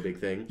beginning of No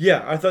Big Thing.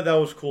 Yeah, I thought that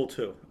was cool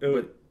too.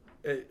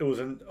 It was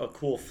a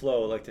cool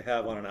flow to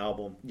have on an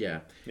album.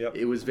 Yeah. Yep.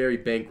 It was very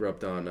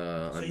bankrupt on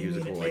musical so you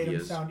mean it made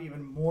ideas. Them sound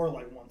even more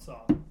like one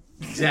song.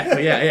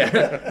 Exactly.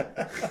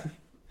 Yeah.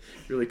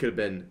 Really could have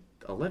been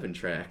 11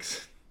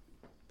 tracks.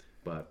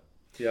 But.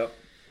 Yep.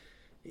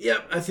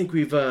 I think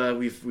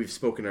we've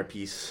spoken our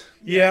piece.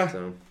 Yeah.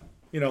 So.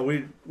 We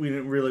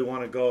didn't really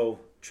want to go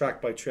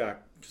track by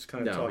track, just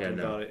kind of talking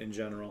about it in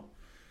general.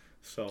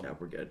 So. Yeah,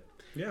 we're good.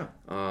 Yeah.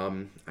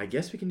 I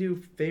guess we can do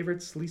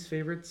favorites, least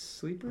favorites,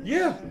 sleepers.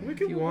 Yeah, we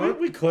could. You want?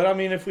 We could. I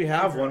mean, if we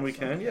have one, we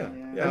can. Yeah.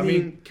 I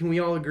mean, can we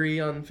all agree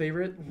on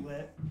favorite?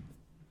 Lit.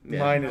 Yeah.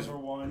 Mine is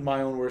one.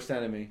 My Own Worst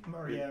Enemy. My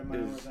Own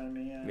Worst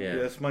Enemy. Yeah,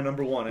 that's my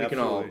number one. We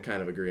absolutely. can all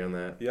kind of agree on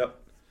that. Yep.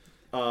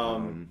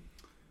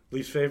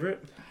 Least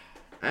favorite?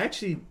 I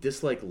actually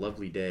dislike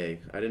Lovely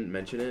Day. I didn't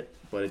mention it,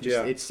 but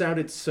it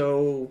sounded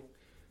so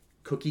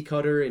cookie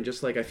cutter and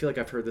just I feel like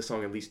I've heard this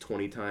song at least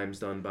 20 times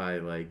done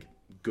by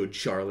Good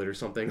Charlotte or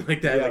something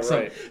like that.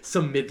 Yeah,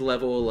 some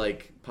mid-level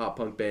pop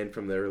punk band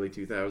from the early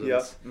 2000s.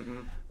 Yep.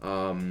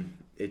 Mm-hmm.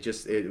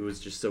 It was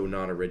just so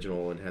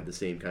non-original and had the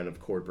same kind of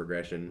chord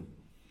progression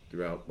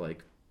throughout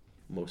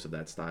most of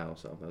that style.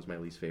 So that was my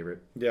least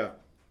favorite. Yeah.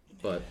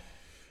 But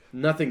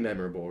nothing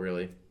memorable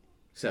really,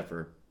 except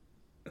for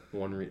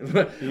one.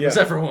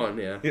 Except for one,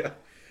 yeah. Yeah.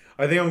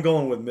 I think I'm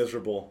going with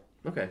Miserable.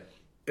 Okay.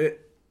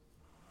 It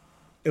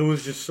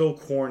was just so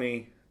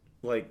corny.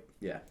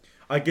 Yeah.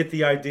 I get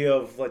the idea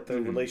of the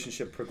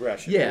relationship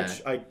progression. Yeah.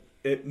 Which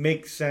it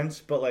makes sense,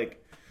 but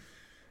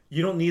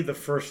you don't need the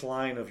first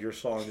line of your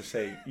song to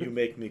say "You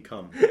make me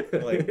come." I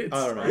don't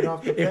know. Right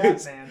off the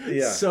bat, man.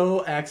 It's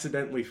so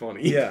accidentally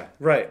funny. Yeah,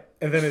 right.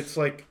 And then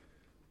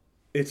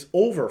it's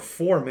over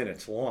 4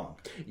 minutes long.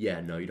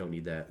 Yeah, no, you don't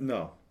need that.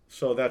 No.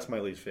 So that's my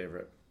least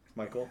favorite.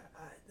 Michael?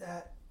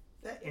 That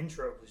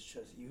intro was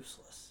just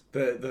useless.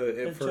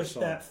 The first just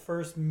song. That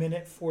first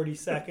minute 40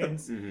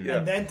 seconds, Yeah.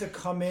 and then to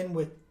come in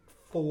with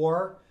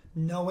 4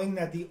 knowing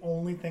that the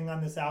only thing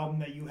on this album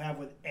that you have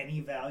with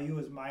any value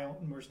is My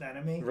Own Worst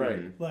Enemy.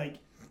 Right. Like,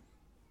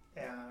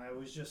 yeah, it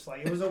was just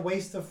like, it was a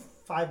waste of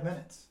 5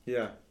 minutes.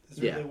 Yeah.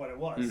 That's really what it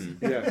was.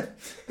 Mm-hmm. Yeah.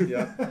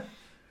 Yeah.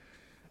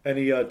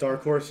 Any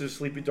dark horses,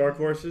 sleepy dark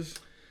horses?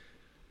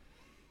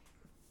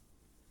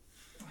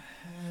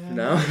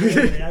 No.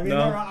 Really. I mean,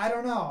 No. I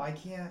don't know. I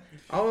can't.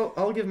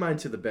 I'll give mine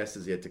to The Best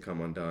Is Yet to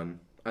Come Undone.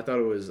 I thought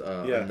it was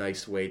Yeah. a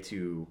nice way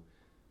to.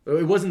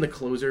 It wasn't the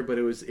closer, but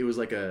it was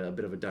like a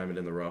bit of a diamond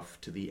in the rough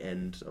to the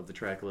end of the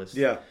track list.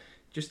 Yeah.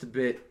 Just a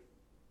bit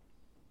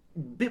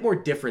more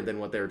different than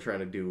what they were trying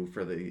to do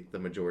for the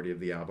majority of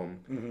the album.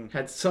 Mm-hmm.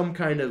 Had some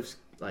kind of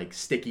like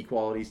sticky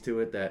qualities to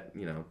it that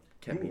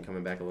kept me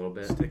coming back a little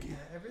bit. Sticky. Yeah,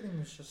 everything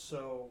was just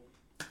so.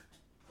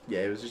 Yeah,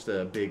 it was just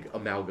a big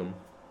amalgam.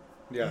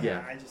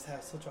 Yeah. I just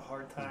had such a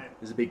hard time.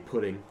 It was a big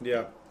pudding.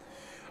 Yeah.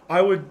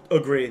 I would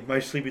agree. My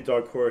Sleepy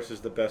Dark Horse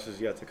is The Best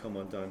Is Yet to Come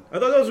Undone. I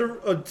thought that was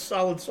a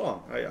solid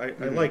song. I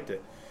liked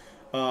it.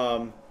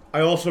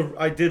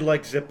 I did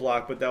like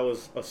Ziploc, but that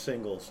was a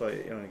single, so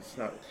it's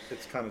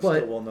kind of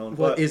still well known.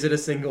 But is it a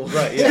single?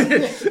 Right, yeah.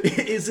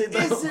 Is it?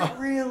 Is it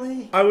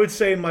really? I would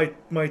say my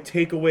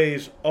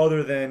takeaways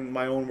other than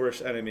My Own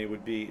Worst Enemy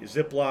would be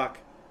Ziploc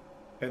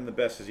and The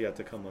Best Is Yet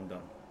to Come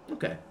Undone.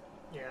 Okay.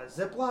 Yeah,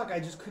 Ziploc, I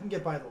just couldn't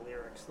get by the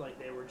lyrics. Like,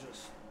 they were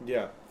just...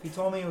 Yeah. If he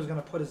told me he was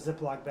going to put a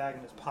Ziploc bag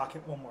in his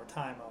pocket one more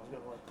time, I was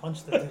going to, like,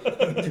 punch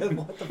the dude.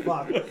 What the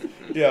fuck?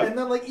 Yeah. And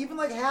then, like, even,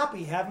 like,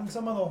 Happy, having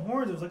some of the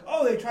horns, it was like,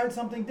 oh, they tried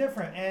something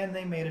different, and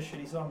they made a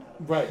shitty song out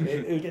of it. Right.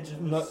 It just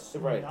was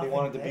right. They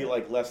wanted to be there.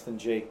 like Less Than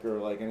Jake or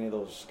like any of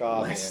those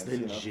ska Less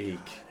bands. Than Jake.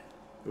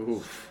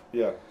 Oof.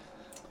 Yeah.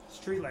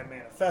 Streetlight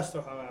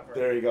Manifesto, however.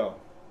 There you go.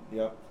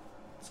 Yep.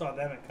 Saw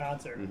them in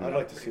concert. Mm-hmm. I'd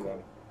like to see cool.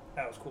 that.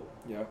 That was cool.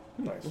 Yeah.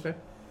 Nice. Okay.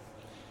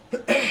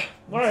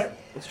 All right.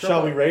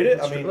 Shall we rate it?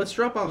 Let's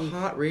drop a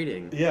hot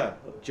rating. Yeah.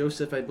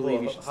 Joseph, I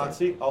believe you should hot start.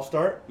 seat. I'll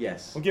start.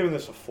 Yes. I'm giving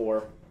this a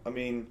 4. I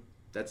mean,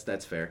 That's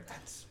fair.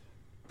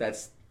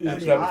 That's is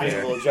pretty that high.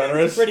 being a little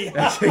generous? Pretty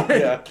high.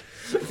 Yeah.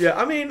 Yeah.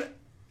 I mean,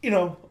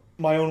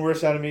 My Own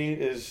Worst Enemy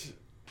is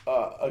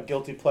a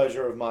guilty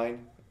pleasure of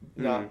mine.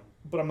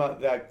 But I'm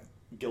not that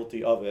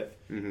guilty of it.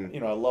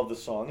 Mm-hmm. I love the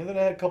song, and then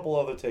I had a couple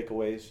other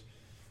takeaways.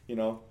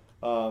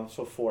 So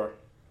 4.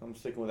 I'm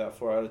sticking with that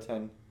 4 out of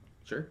 10.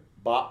 Sure.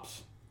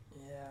 Bops.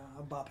 Yeah,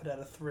 I'll bop it at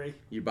a 3.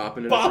 You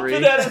bopping it Bop a 3?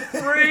 it at a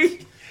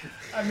 3.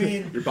 I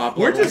mean, You're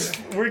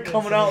bopping. We're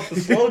coming out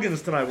with the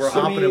slogans tonight. We're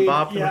hopping and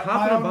bopping. Yeah, hopping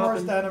My and Own bopping.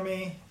 Worst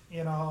Enemy,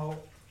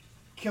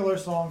 killer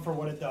song for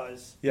what it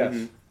does. Yes.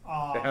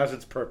 Mm-hmm. It has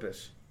its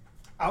purpose.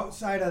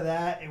 Outside of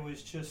that, it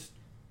was just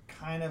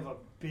kind of a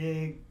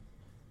big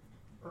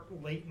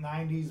late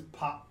 90s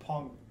pop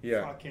punk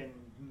fucking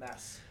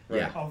mess.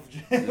 Yeah.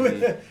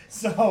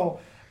 So,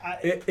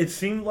 It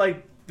seemed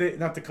like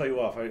not to cut you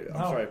off. I'm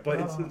sorry, but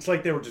it's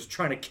like they were just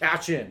trying to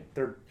cash in.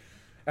 They're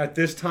at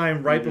this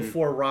time right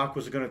before rock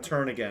was going to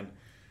turn again.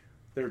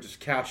 They were just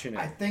cashing in.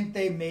 I think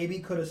they maybe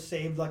could have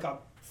saved like a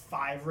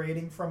 5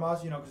 rating from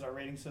us, because our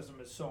rating system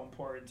is so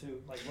important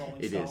to like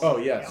Rolling It Stone. is. Oh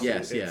yes,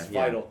 Yes, it's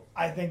yeah. vital.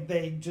 I think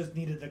they just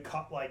needed to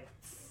cut like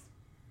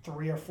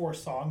 3 or 4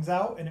 songs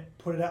out and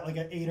put it at like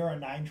an 8 or a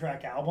 9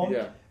 track album.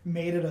 Yeah.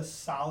 Made it a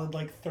solid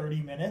like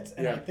 30 minutes,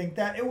 and Yeah. I think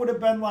that it would have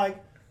been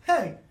like,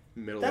 hey,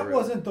 Middle that of the road.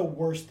 wasn't the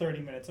worst 30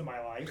 minutes of my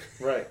life.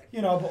 Right.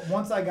 But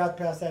once I got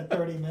past that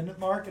 30-minute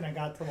mark and I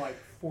got to like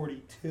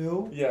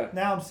 42, Yeah.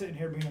 now I'm sitting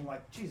here being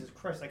like, Jesus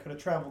Christ, I could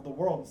have traveled the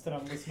world instead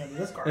of listening to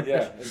this garbage.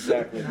 Yeah,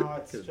 exactly.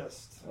 It's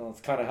just... Well,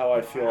 it's kind of how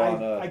I feel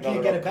on I another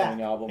can't get it back.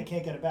 upcoming album. I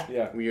can't get it back.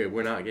 Yeah.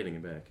 We're not getting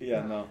it back.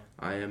 Yeah. No.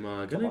 I am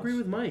gonna agree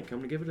with Mike. I'm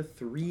gonna give it a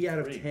 3 out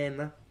of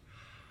 10.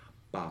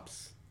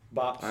 Bops.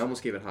 Bops. I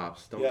almost gave it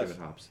hops. Don't Yes. give it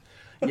hops.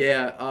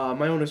 Yeah,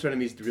 My Own Worst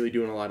Enemy is really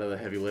doing a lot of the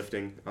heavy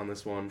lifting on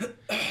this one.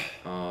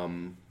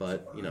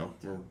 But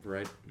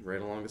we're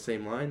right along the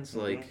same lines.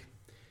 Like,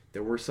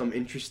 there were some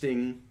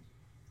interesting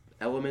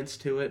elements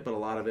to it, but a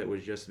lot of it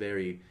was just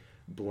very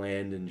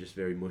bland and just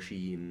very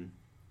mushy and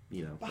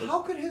But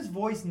how could his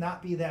voice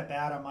not be that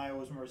bad on My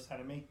Own Worst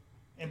Enemy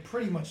and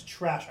pretty much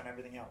trash on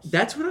everything else?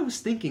 That's what I was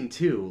thinking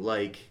too.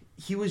 Like,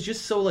 he was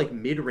just so like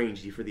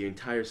mid-rangey for the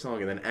entire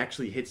song, and then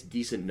actually hits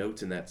decent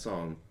notes in that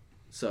song.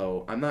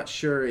 So I'm not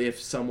sure if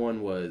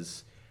someone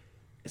else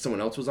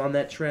was on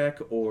that track,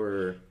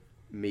 or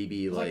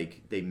maybe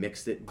like they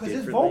mixed it because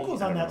differently. his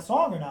vocals I on don't that know.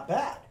 song are not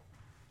bad.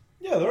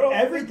 Yeah, they're all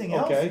Everything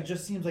else, okay. it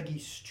just seems like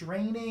he's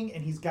straining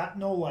and he's got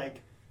no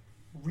like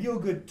real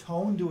good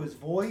tone to his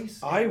voice.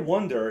 I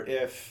wonder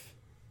if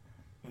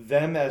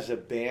them as a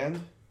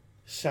band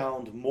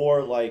sound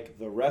more like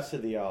the rest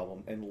of the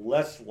album and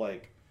less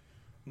like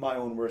My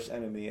Own Worst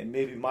Enemy, and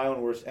maybe My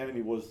Own Worst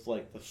Enemy was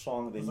like the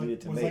song they needed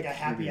to was make. like a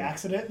happy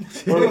accident.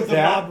 Or It was a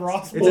that, Bob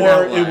Ross. It's an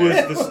or it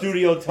outlier. was the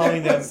studio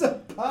telling them. It's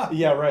a Bob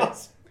Yeah, right.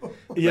 Ross.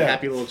 The Yeah.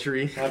 happy little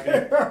tree. Happy.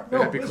 There are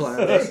no Happy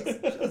clown. mistakes,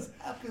 just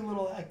happy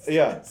little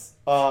accidents.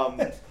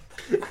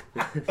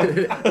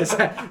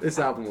 This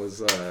album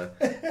was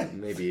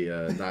maybe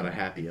not a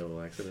happy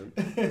little accident.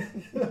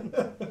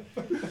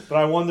 But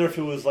I wonder if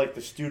it was like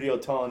the studio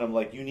telling them,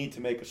 like, you need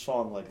to make a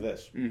song like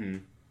this. Mm-hmm.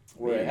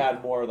 where it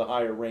had more of the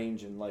higher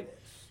range and like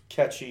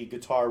catchy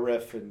guitar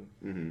riff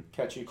and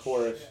catchy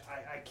chorus.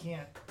 I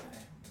can't.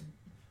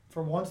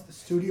 For once, the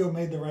studio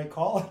made the right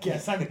call, I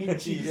guess. I mean,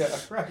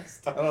 Jesus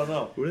Christ. I don't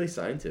know. Who are they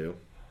signed to?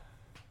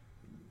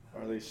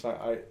 Are they signed?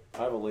 I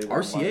have a label.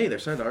 RCA. They're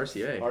signed to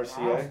RCA.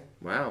 RCA.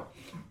 Wow.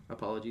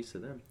 Apologies to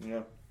them.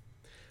 Yeah.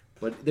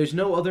 But there's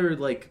no other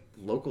like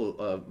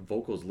local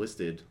vocals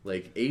listed.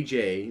 Like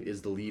AJ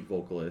is the lead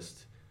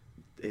vocalist.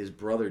 His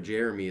brother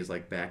Jeremy is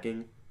like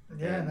backing.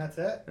 Yeah, and that's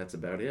it. That's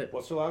about it.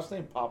 What's their last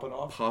name? Poppin'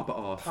 Off? Pop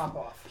Off. Pop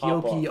Off.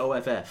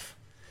 P-O-P-O-F-F.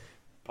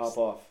 Pop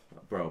Off.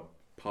 Bro,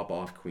 Pop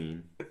Off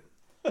Queen.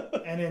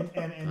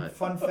 And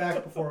fun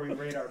fact before we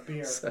rate our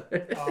beer,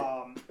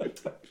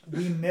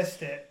 we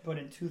missed it, but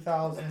in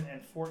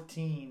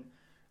 2014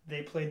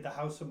 they played the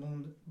House of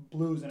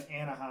Blues in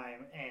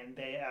Anaheim, and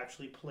they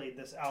actually played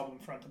this album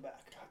front to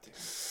back. God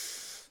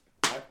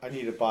damn. I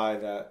need to buy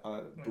that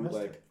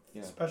bootleg.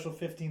 Yeah. Special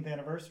 15th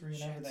anniversary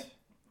and everything.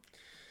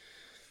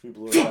 We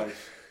blew it, guys.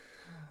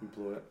 We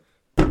blew it.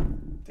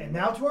 And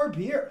now to our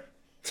beer.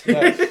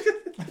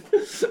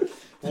 Yes.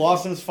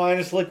 Lawson's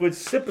Finest Liquid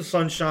Sip of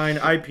Sunshine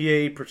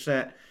IPA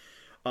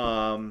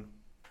 %.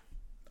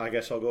 I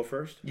guess I'll go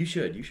first. You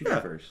should go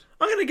first.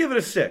 I'm going to give it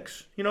a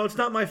 6. You know, it's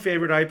not my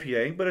favorite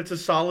IPA, but it's a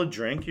solid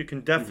drink. You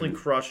can definitely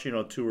crush, 2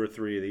 or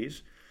 3 of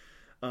these.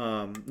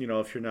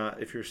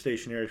 If you're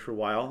stationary for a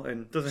while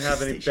and doesn't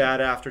have any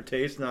bad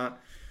aftertaste, not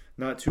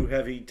too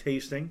heavy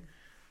tasting.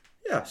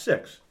 Yeah,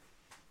 6.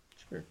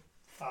 Sure.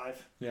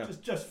 5. Yeah.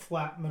 Just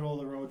flat middle of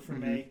the road for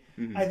me.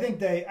 Mm-hmm. I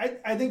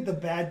think the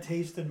bad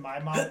taste in my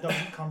mouth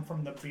doesn't come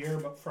from the beer,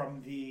 but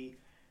from the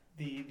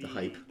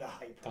hype. The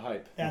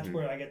hype. That's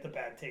where I get the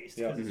bad taste,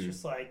 because it's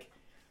just like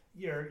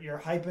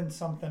you're hyping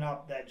something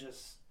up that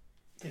just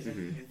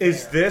isn't.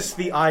 Is this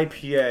the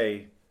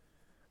IPA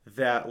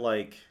that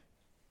like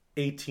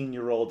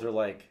 18-year-olds are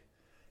like,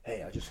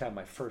 hey, I just had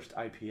my first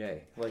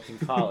IPA, like in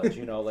college,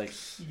 like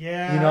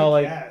yeah,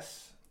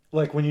 yes.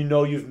 Like when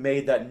you've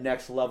made that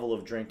next level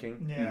of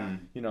drinking. Yeah.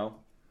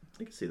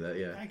 I can see that,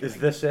 yeah. Is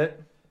this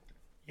it?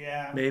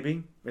 Yeah.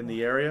 Maybe in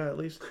the area at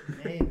least.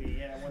 Maybe,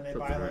 yeah. When they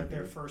buy like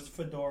their first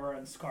fedora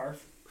and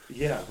scarf.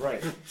 Yeah,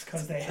 right. It's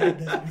because they had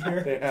this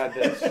beer. They had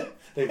this.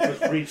 They've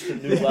just reached a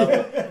new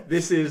level.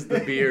 This is the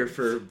beer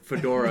for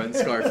fedora and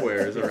scarf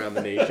wearers around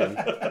the nation.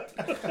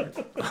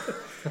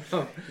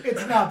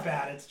 It's not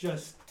bad. It's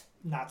just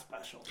not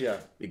special. Yeah.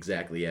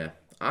 Exactly, yeah.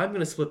 I'm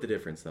gonna split the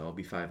difference though. I'll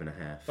be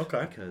 5.5.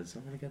 Okay. Because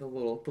I'm gonna get the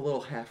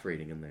little half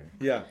rating in there.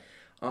 Yeah.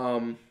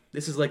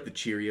 This is like the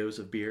Cheerios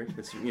of beer.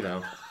 It's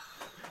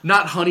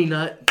not Honey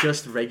Nut,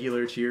 just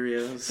regular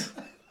Cheerios.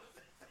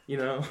 You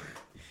know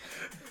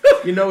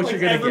what you're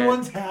gonna get.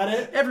 Everyone's had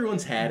it.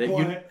 Everyone's had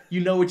it. You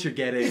know what you're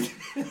getting.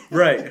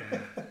 Right.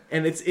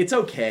 And it's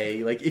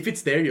okay. Like if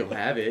it's there, you'll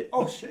have it.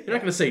 Oh shit. You're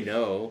not gonna say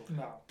no.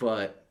 No.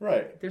 But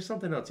right. There's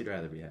something else you'd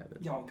rather be having.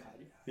 Oh god.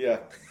 Yeah.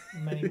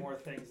 Many more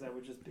things that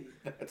would just be.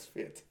 That's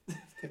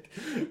fantastic.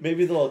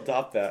 Maybe they'll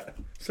adopt that.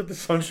 Sip the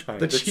sunshine.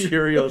 The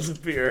Cheerios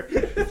of beer.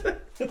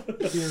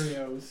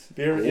 Cheerios.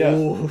 Beer. Yeah.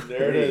 Ooh,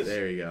 there it is.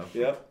 There you go.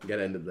 Yep. Got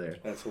ended there.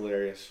 That's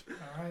hilarious.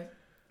 All right.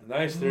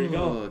 Nice. There you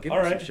go. Give all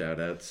right. Some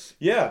shout outs.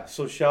 Yeah.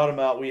 So shout them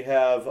out. We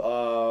have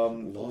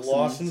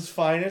Lawson's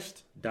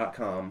Finest.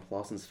 .com.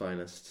 Lawson's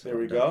Finest. There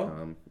we go.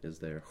 .com is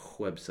their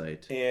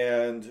website.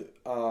 And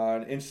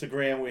on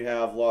Instagram we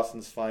have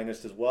Lawson's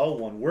Finest as well.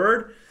 One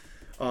word.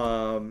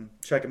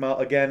 Check them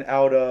out again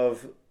out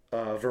of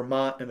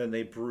Vermont, and then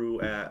they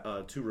brew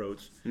at Two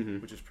Roads,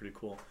 which is pretty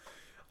cool.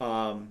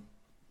 And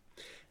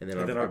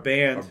then our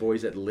band, our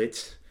boys at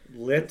Lit.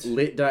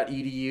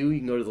 Lit.edu. You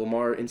can go to the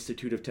Lamar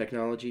Institute of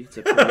Technology. It's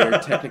a premier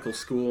technical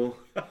school.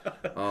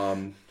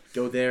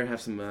 Go there, have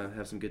some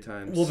good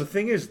times. Well, the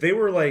thing is, they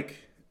were like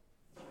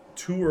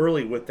too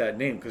early with that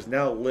name, because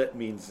now Lit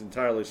means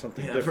entirely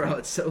something different. Bro,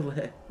 it's so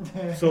lit.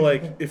 So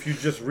like, if you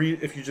just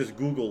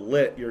Google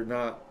Lit, you're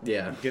not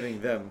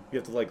getting them. You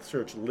have to like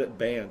search Lit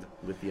Band.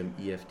 Lithium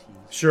EFTs.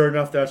 Sure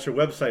enough, that's your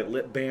website,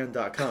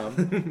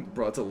 litband.com.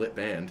 Bro, it's a lit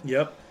band.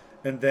 Yep.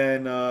 And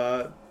then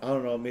I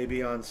don't know,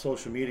 maybe on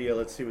social media,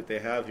 let's see what they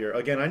have here.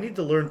 Again, I need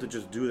to learn to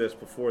just do this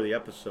before the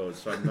episode,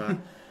 so I'm not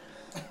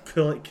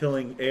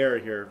killing air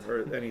here,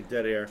 or any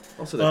dead air.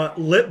 Also,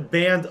 Lit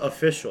Band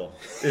Official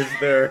is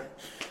their.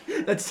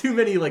 That's too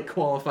many like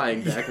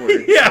qualifying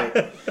backwards.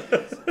 Yeah.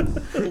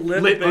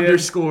 Lit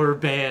underscore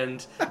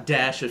band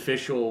dash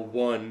official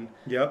 1.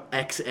 Yep.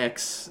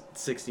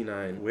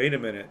 XX69. Wait a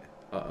minute.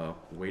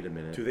 Wait a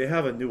minute. Do they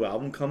have a new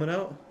album coming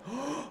out?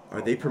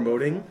 Are they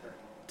promoting?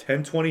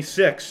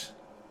 10/26.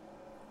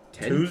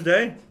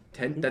 Tuesday?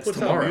 That's puts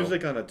tomorrow. Out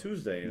music on a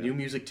Tuesday. New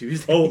Music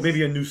Tuesday. Oh,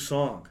 maybe a new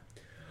song.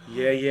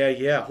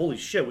 Yeah. Holy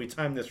shit, we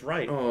timed this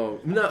right. Oh,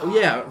 no,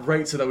 yeah,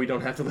 right, so that we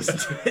don't have to listen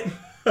to it.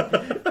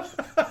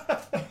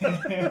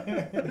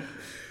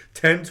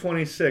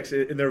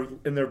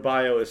 10/26 in their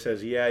bio it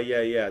says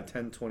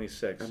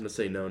 10/26. I'm gonna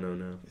say no.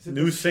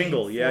 New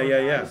single,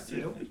 yeah.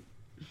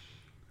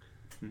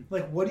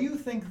 Like, what do you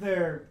think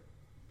they're?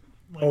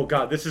 Like, oh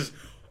god, this is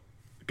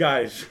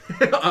guys.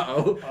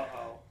 Uh-oh.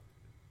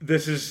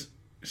 This is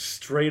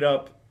straight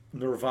up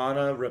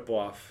Nirvana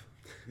ripoff.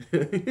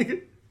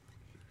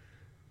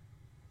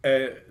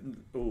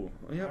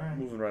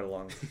 Moving right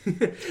along.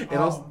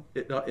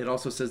 It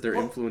also says their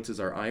influences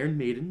are Iron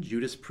Maiden,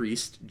 Judas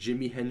Priest,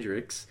 Jimi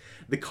Hendrix,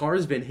 The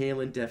Cars, Van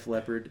Halen, Def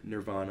Leppard,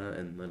 Nirvana,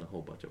 and then a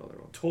whole bunch of other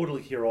ones.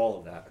 Totally hear all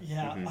of that.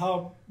 Yeah.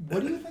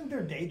 What do you think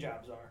their day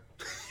jobs are?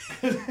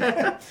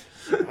 I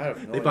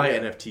have no They buy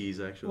idea.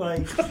 NFTs, actually.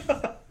 Like,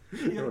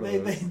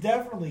 they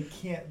definitely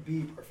can't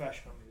be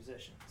professional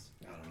musicians.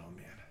 I don't know,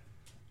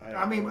 man.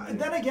 I mean,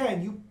 then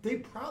again, they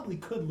probably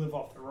could live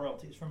off the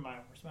royalties from My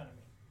Own Worst Enemy.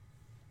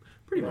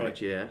 Pretty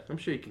much, yeah. I'm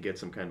sure you can get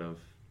some kind of,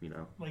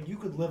 Like, you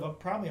could live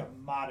probably a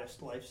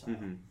modest lifestyle.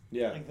 Mm-hmm.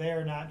 Yeah. Like,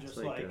 they're not just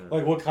like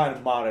Like what kind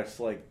of modest,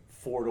 like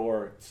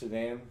 4-door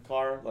sedan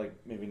car? Like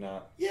maybe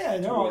not. Yeah,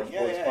 Two-door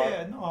sports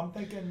car? No, I'm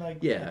thinking like,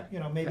 Yeah.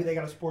 Maybe they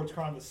got a sports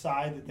car on the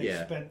side that they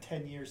spent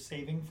 10 years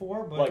saving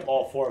for, but Like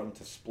all 4 of them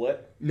to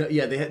split. No,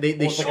 yeah, they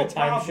Almost like a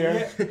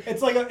timeshare.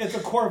 Yeah. It's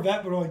a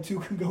Corvette, but only 2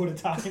 can go at a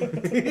time.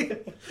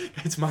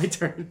 It's my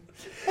turn.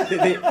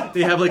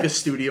 They have like a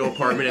studio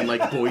apartment in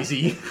like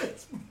Boise.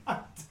 It's my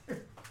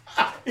turn.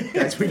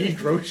 Guys, we need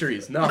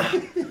groceries. No,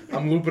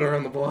 I'm looping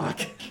around the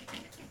block.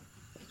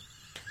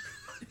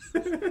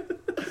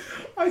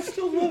 I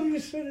still love you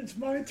said it's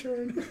my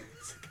turn.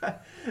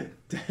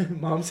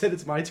 Mom said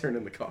it's my turn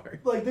in the car.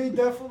 Like, they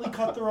definitely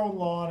cut their own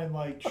lawn and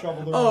like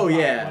shovel their Oh, own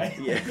yeah,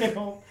 driveway. yeah.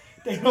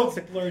 They don't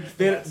splurge. for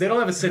They that don't stuff.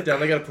 have a sit down.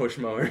 They got a push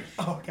mower.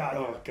 Oh god.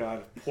 Oh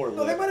god, poor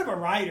No, they Liv. might have a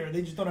rider.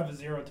 They just don't have a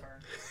zero turn.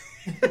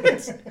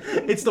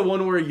 It's the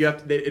one where you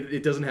have to,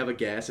 it doesn't have a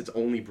gas. It's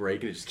only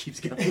brake and it just keeps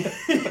going.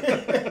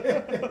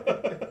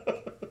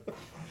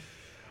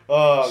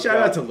 Oh, Shout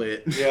out to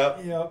Lit.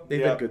 Yep. Yep. They've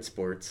Yep. been good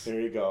sports.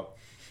 There you go.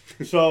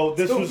 So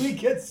this So was we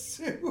get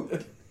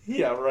sued.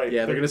 yeah right.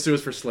 Yeah, they're gonna sue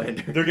us for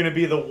slander. They're gonna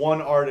be the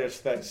one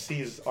artist that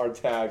sees our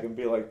tag and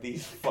be like,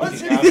 these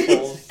fucking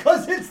assholes.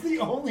 Because it's the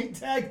only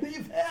tag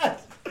they've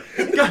had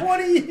in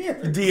 20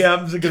 years.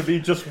 DMs are gonna be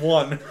just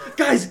one.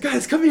 Guys,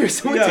 come here.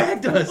 Someone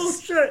tagged us. Oh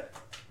shit.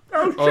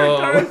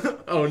 Guys.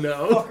 Oh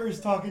no.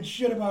 Fuckers talking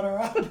shit about our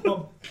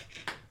album.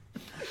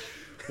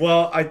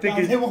 Well, I think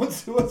Now, they won't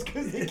sue us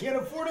because they can't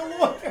afford a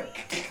lawyer.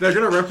 They're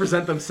gonna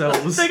represent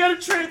themselves. they gotta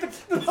trade the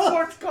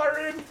sports car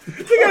in.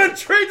 They gotta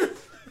trade the...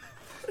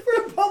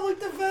 For a public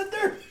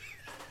defender.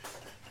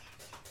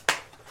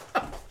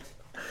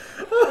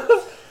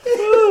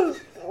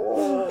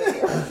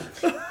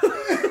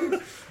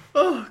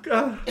 Oh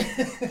god.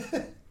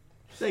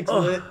 Thanks,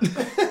 Lit.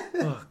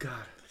 Oh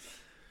god.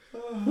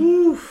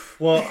 Oof.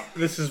 Well,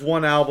 this is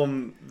one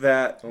album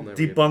that I'll never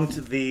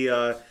debunked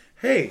the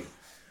hey,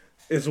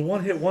 is a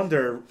one-hit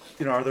wonder,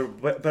 are there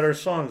better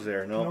songs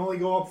there? Can No. only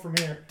go up from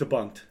here.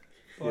 Debunked.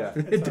 But Yeah.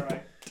 it's all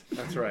right.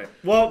 That's right.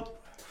 Well,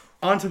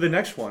 on to the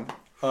next one.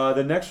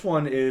 The next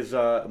one is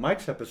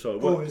Mike's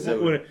episode. Oh, is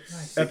it?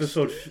 Nice.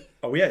 Episode.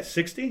 Are we at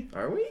 60?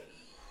 Are we?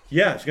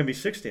 Yeah, it's gonna be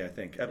 60, I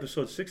think.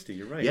 Episode 60.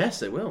 You're right.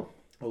 Yes, it will.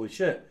 Holy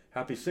shit!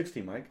 Happy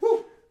 60, Mike.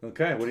 Woo.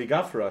 Okay, what do you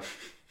got for us?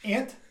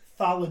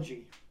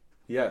 Anthology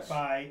Yes.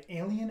 by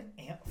Alien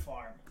Ant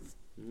Farm.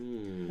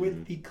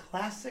 With the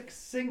classic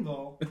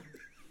single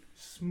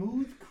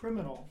Smooth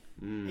Criminal,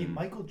 a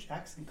Michael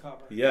Jackson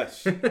cover.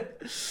 Yes.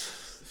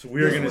 So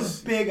we're This gonna.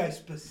 was big. I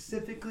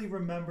specifically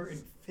remember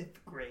in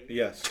 5th grade.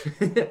 Yes.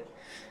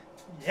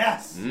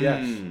 Yes.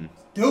 Yes.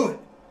 Do it.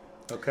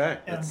 Okay.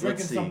 And I'm Let's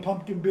drinking see. some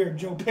pumpkin beer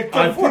Joe picked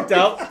I up for picked me.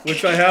 out,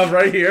 which I have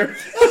right here.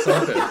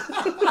 Something.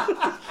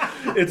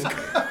 It's.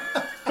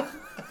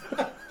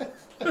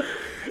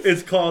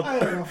 It's called. I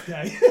had a rough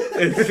day.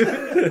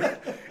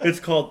 It's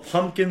called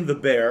Pumpkin the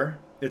Bear.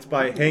 It's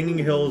by Hanging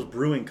Hills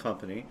Brewing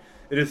Company.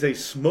 It is a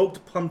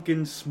smoked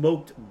pumpkin,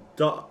 smoked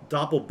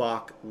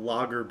Doppelbock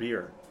lager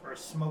beer. For a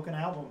smoking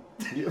album.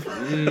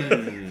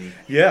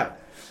 Yeah,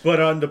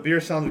 but the beer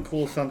sounded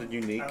cool, sounded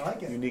unique. I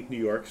like it. Unique New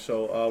York.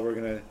 So we're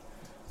gonna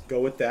go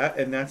with that,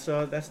 and that's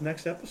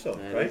next episode,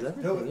 right?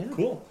 Do it. Yeah.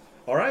 Cool.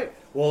 All right.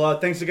 Well,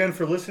 thanks again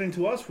for listening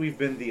to us. We've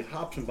been the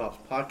Hops and Bops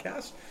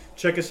podcast.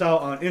 Check us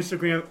out on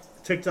Instagram,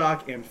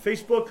 TikTok, and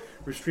Facebook.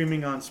 We're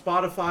streaming on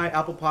Spotify,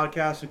 Apple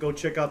Podcasts, and go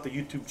check out the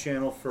YouTube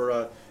channel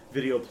for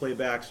video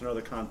playbacks and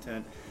other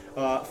content.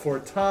 For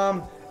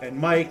Tom and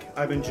Mike,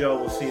 I've been Joe.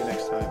 We'll see you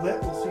next time.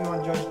 We'll see you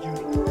on Judge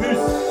Judy.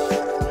 Peace.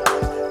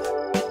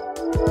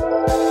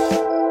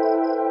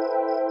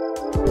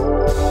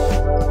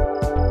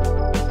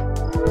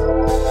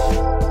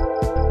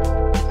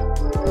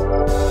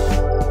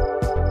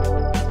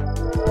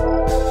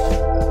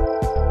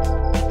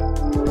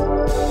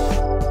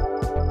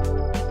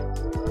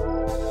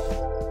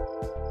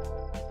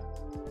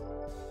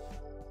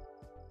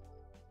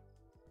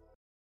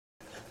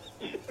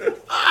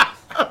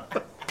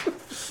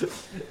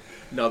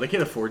 No, they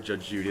can't afford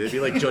Judge Judy. They'd be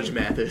like Judge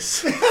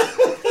Mathis.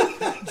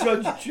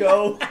 Judge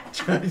Joe.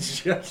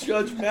 Judge.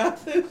 Judge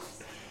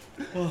Mathis.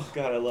 Oh,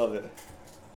 God, I love it.